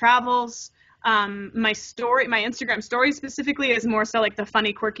about my travels. My Instagram story specifically is more so like the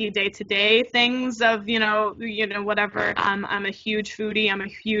funny, quirky day-to-day things of, whatever. I'm a huge foodie. I'm a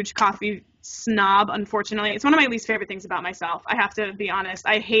huge coffee snob, unfortunately. It's one of my least favorite things about myself. I have to be honest.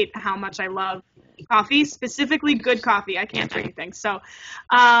 I hate how much I love coffee, specifically good coffee. I can't drink things. So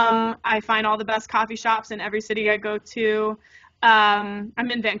I find all the best coffee shops in every city I go to. I'm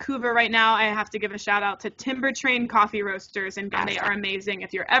in Vancouver right now. I have to give a shout out to Timber Train Coffee Roasters, and they are amazing.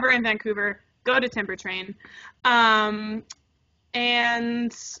 If you're ever in Vancouver, go to Timber Train. And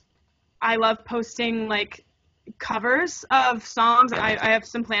I love posting like covers of songs. I have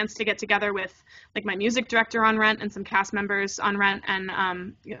some plans to get together with like my music director on Rent and some cast members on Rent,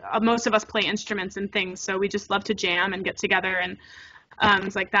 and most of us play instruments and things, so we just love to jam and get together and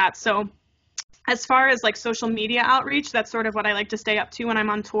things like that. So as far as like social media outreach, that's sort of what I like to stay up to when I'm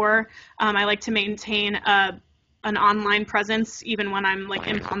on tour. I like to maintain an online presence even when I'm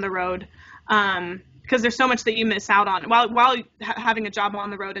like on the road, because there's so much that you miss out on. While having a job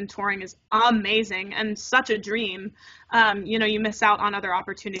on the road and touring is amazing and such a dream, you miss out on other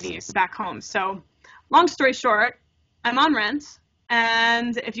opportunities back home. So long story short, I'm on Rent.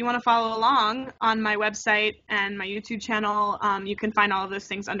 And if you want to follow along on my website and my YouTube channel, you can find all of those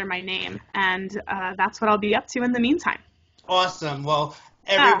things under my name. And that's what I'll be up to in the meantime. Awesome. Well,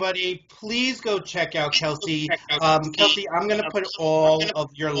 everybody, please go check out Kelsee. Kelsee, I'm going to put all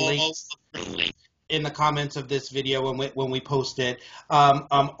of your links in the comments of this video when we post it.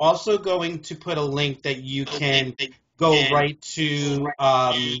 I'm also going to put a link that you can go right to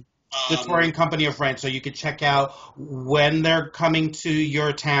the touring company of Rent, so you can check out when they're coming to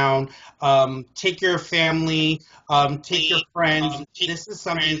your town. Take your family, take your friends. This is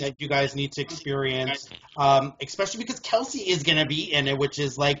something that you guys need to experience, especially because Kelsee is going to be in it, which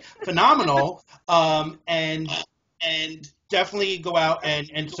is like phenomenal. And definitely go out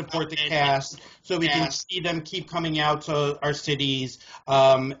and support the cast so we can see them keep coming out to our cities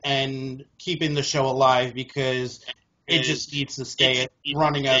and keeping the show alive, because it just needs to stay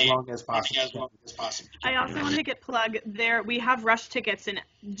running as long as possible. I also want to get plug there. We have rush tickets, and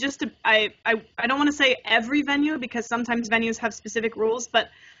I don't want to say every venue, because sometimes venues have specific rules, but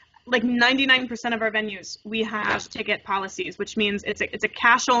like 99% of our venues, we have ticket policies, which means it's a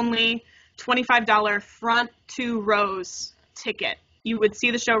cash only $25 front 2 rows ticket. You would see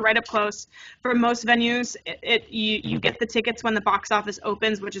the show right up close. For most venues, you get the tickets when the box office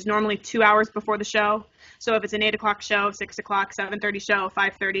opens, which is normally 2 hours before the show. So if it's an 8 o'clock show, 6 o'clock, 7:30 show,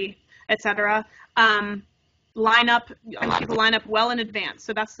 5:30, etc., people line up well in advance.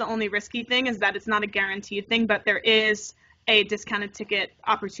 So that's the only risky thing, is that it's not a guaranteed thing, but there is a discounted ticket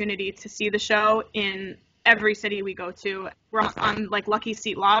opportunity to see the show in every city we go to. We're on like Lucky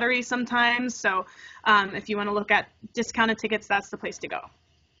Seat Lottery sometimes, so if you want to look at discounted tickets, that's the place to go.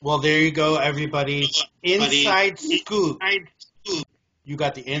 Well, there you go, everybody. Inside scoop. You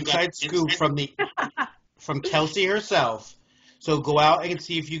got the inside scoop from Kelsee herself. So go out and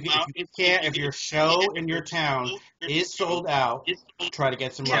see if your show in your town is sold out, try to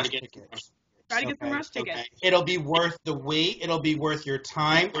get some rush tickets. Try to get some rush tickets. Okay. It'll be worth the wait. It'll be worth your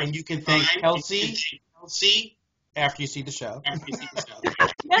time, and you can thank Kelsee after you see the show.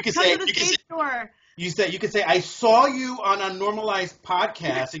 You can say, I saw you on a normalized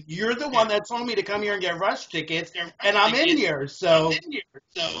podcast, and you're the one that told me to come here and get rush tickets, and I'm in here. So,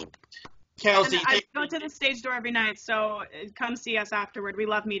 Kelsee, I go to the stage door every night, so come see us afterward. We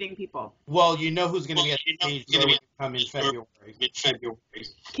love meeting people. Well, you know who's going to be at the stage door when you come in February.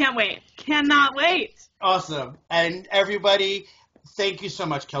 Can't wait. Cannot wait. Awesome. And everybody, thank you so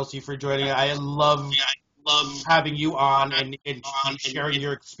much, Kelsee, for joining. I love having you on and sharing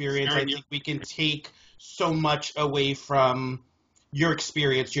your experience. I think we can take so much away from your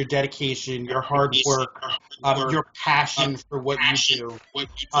experience, your dedication, your hard work, your passion for what you do.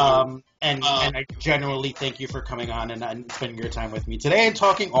 And I genuinely thank you for coming on and spending your time with me today and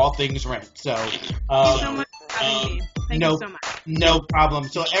talking all things rent. So, Thank you so much for having me. Thank you so much. No problem.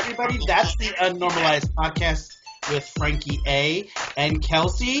 So everybody, that's the Unnormalized Podcast with Frankie A. and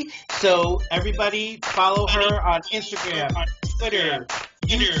Kelsee. So everybody follow her on Instagram, Twitter,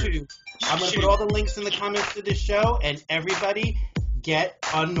 YouTube. I'm going to put all the links in the comments to this show, and everybody get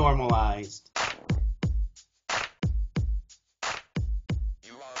unnormalized.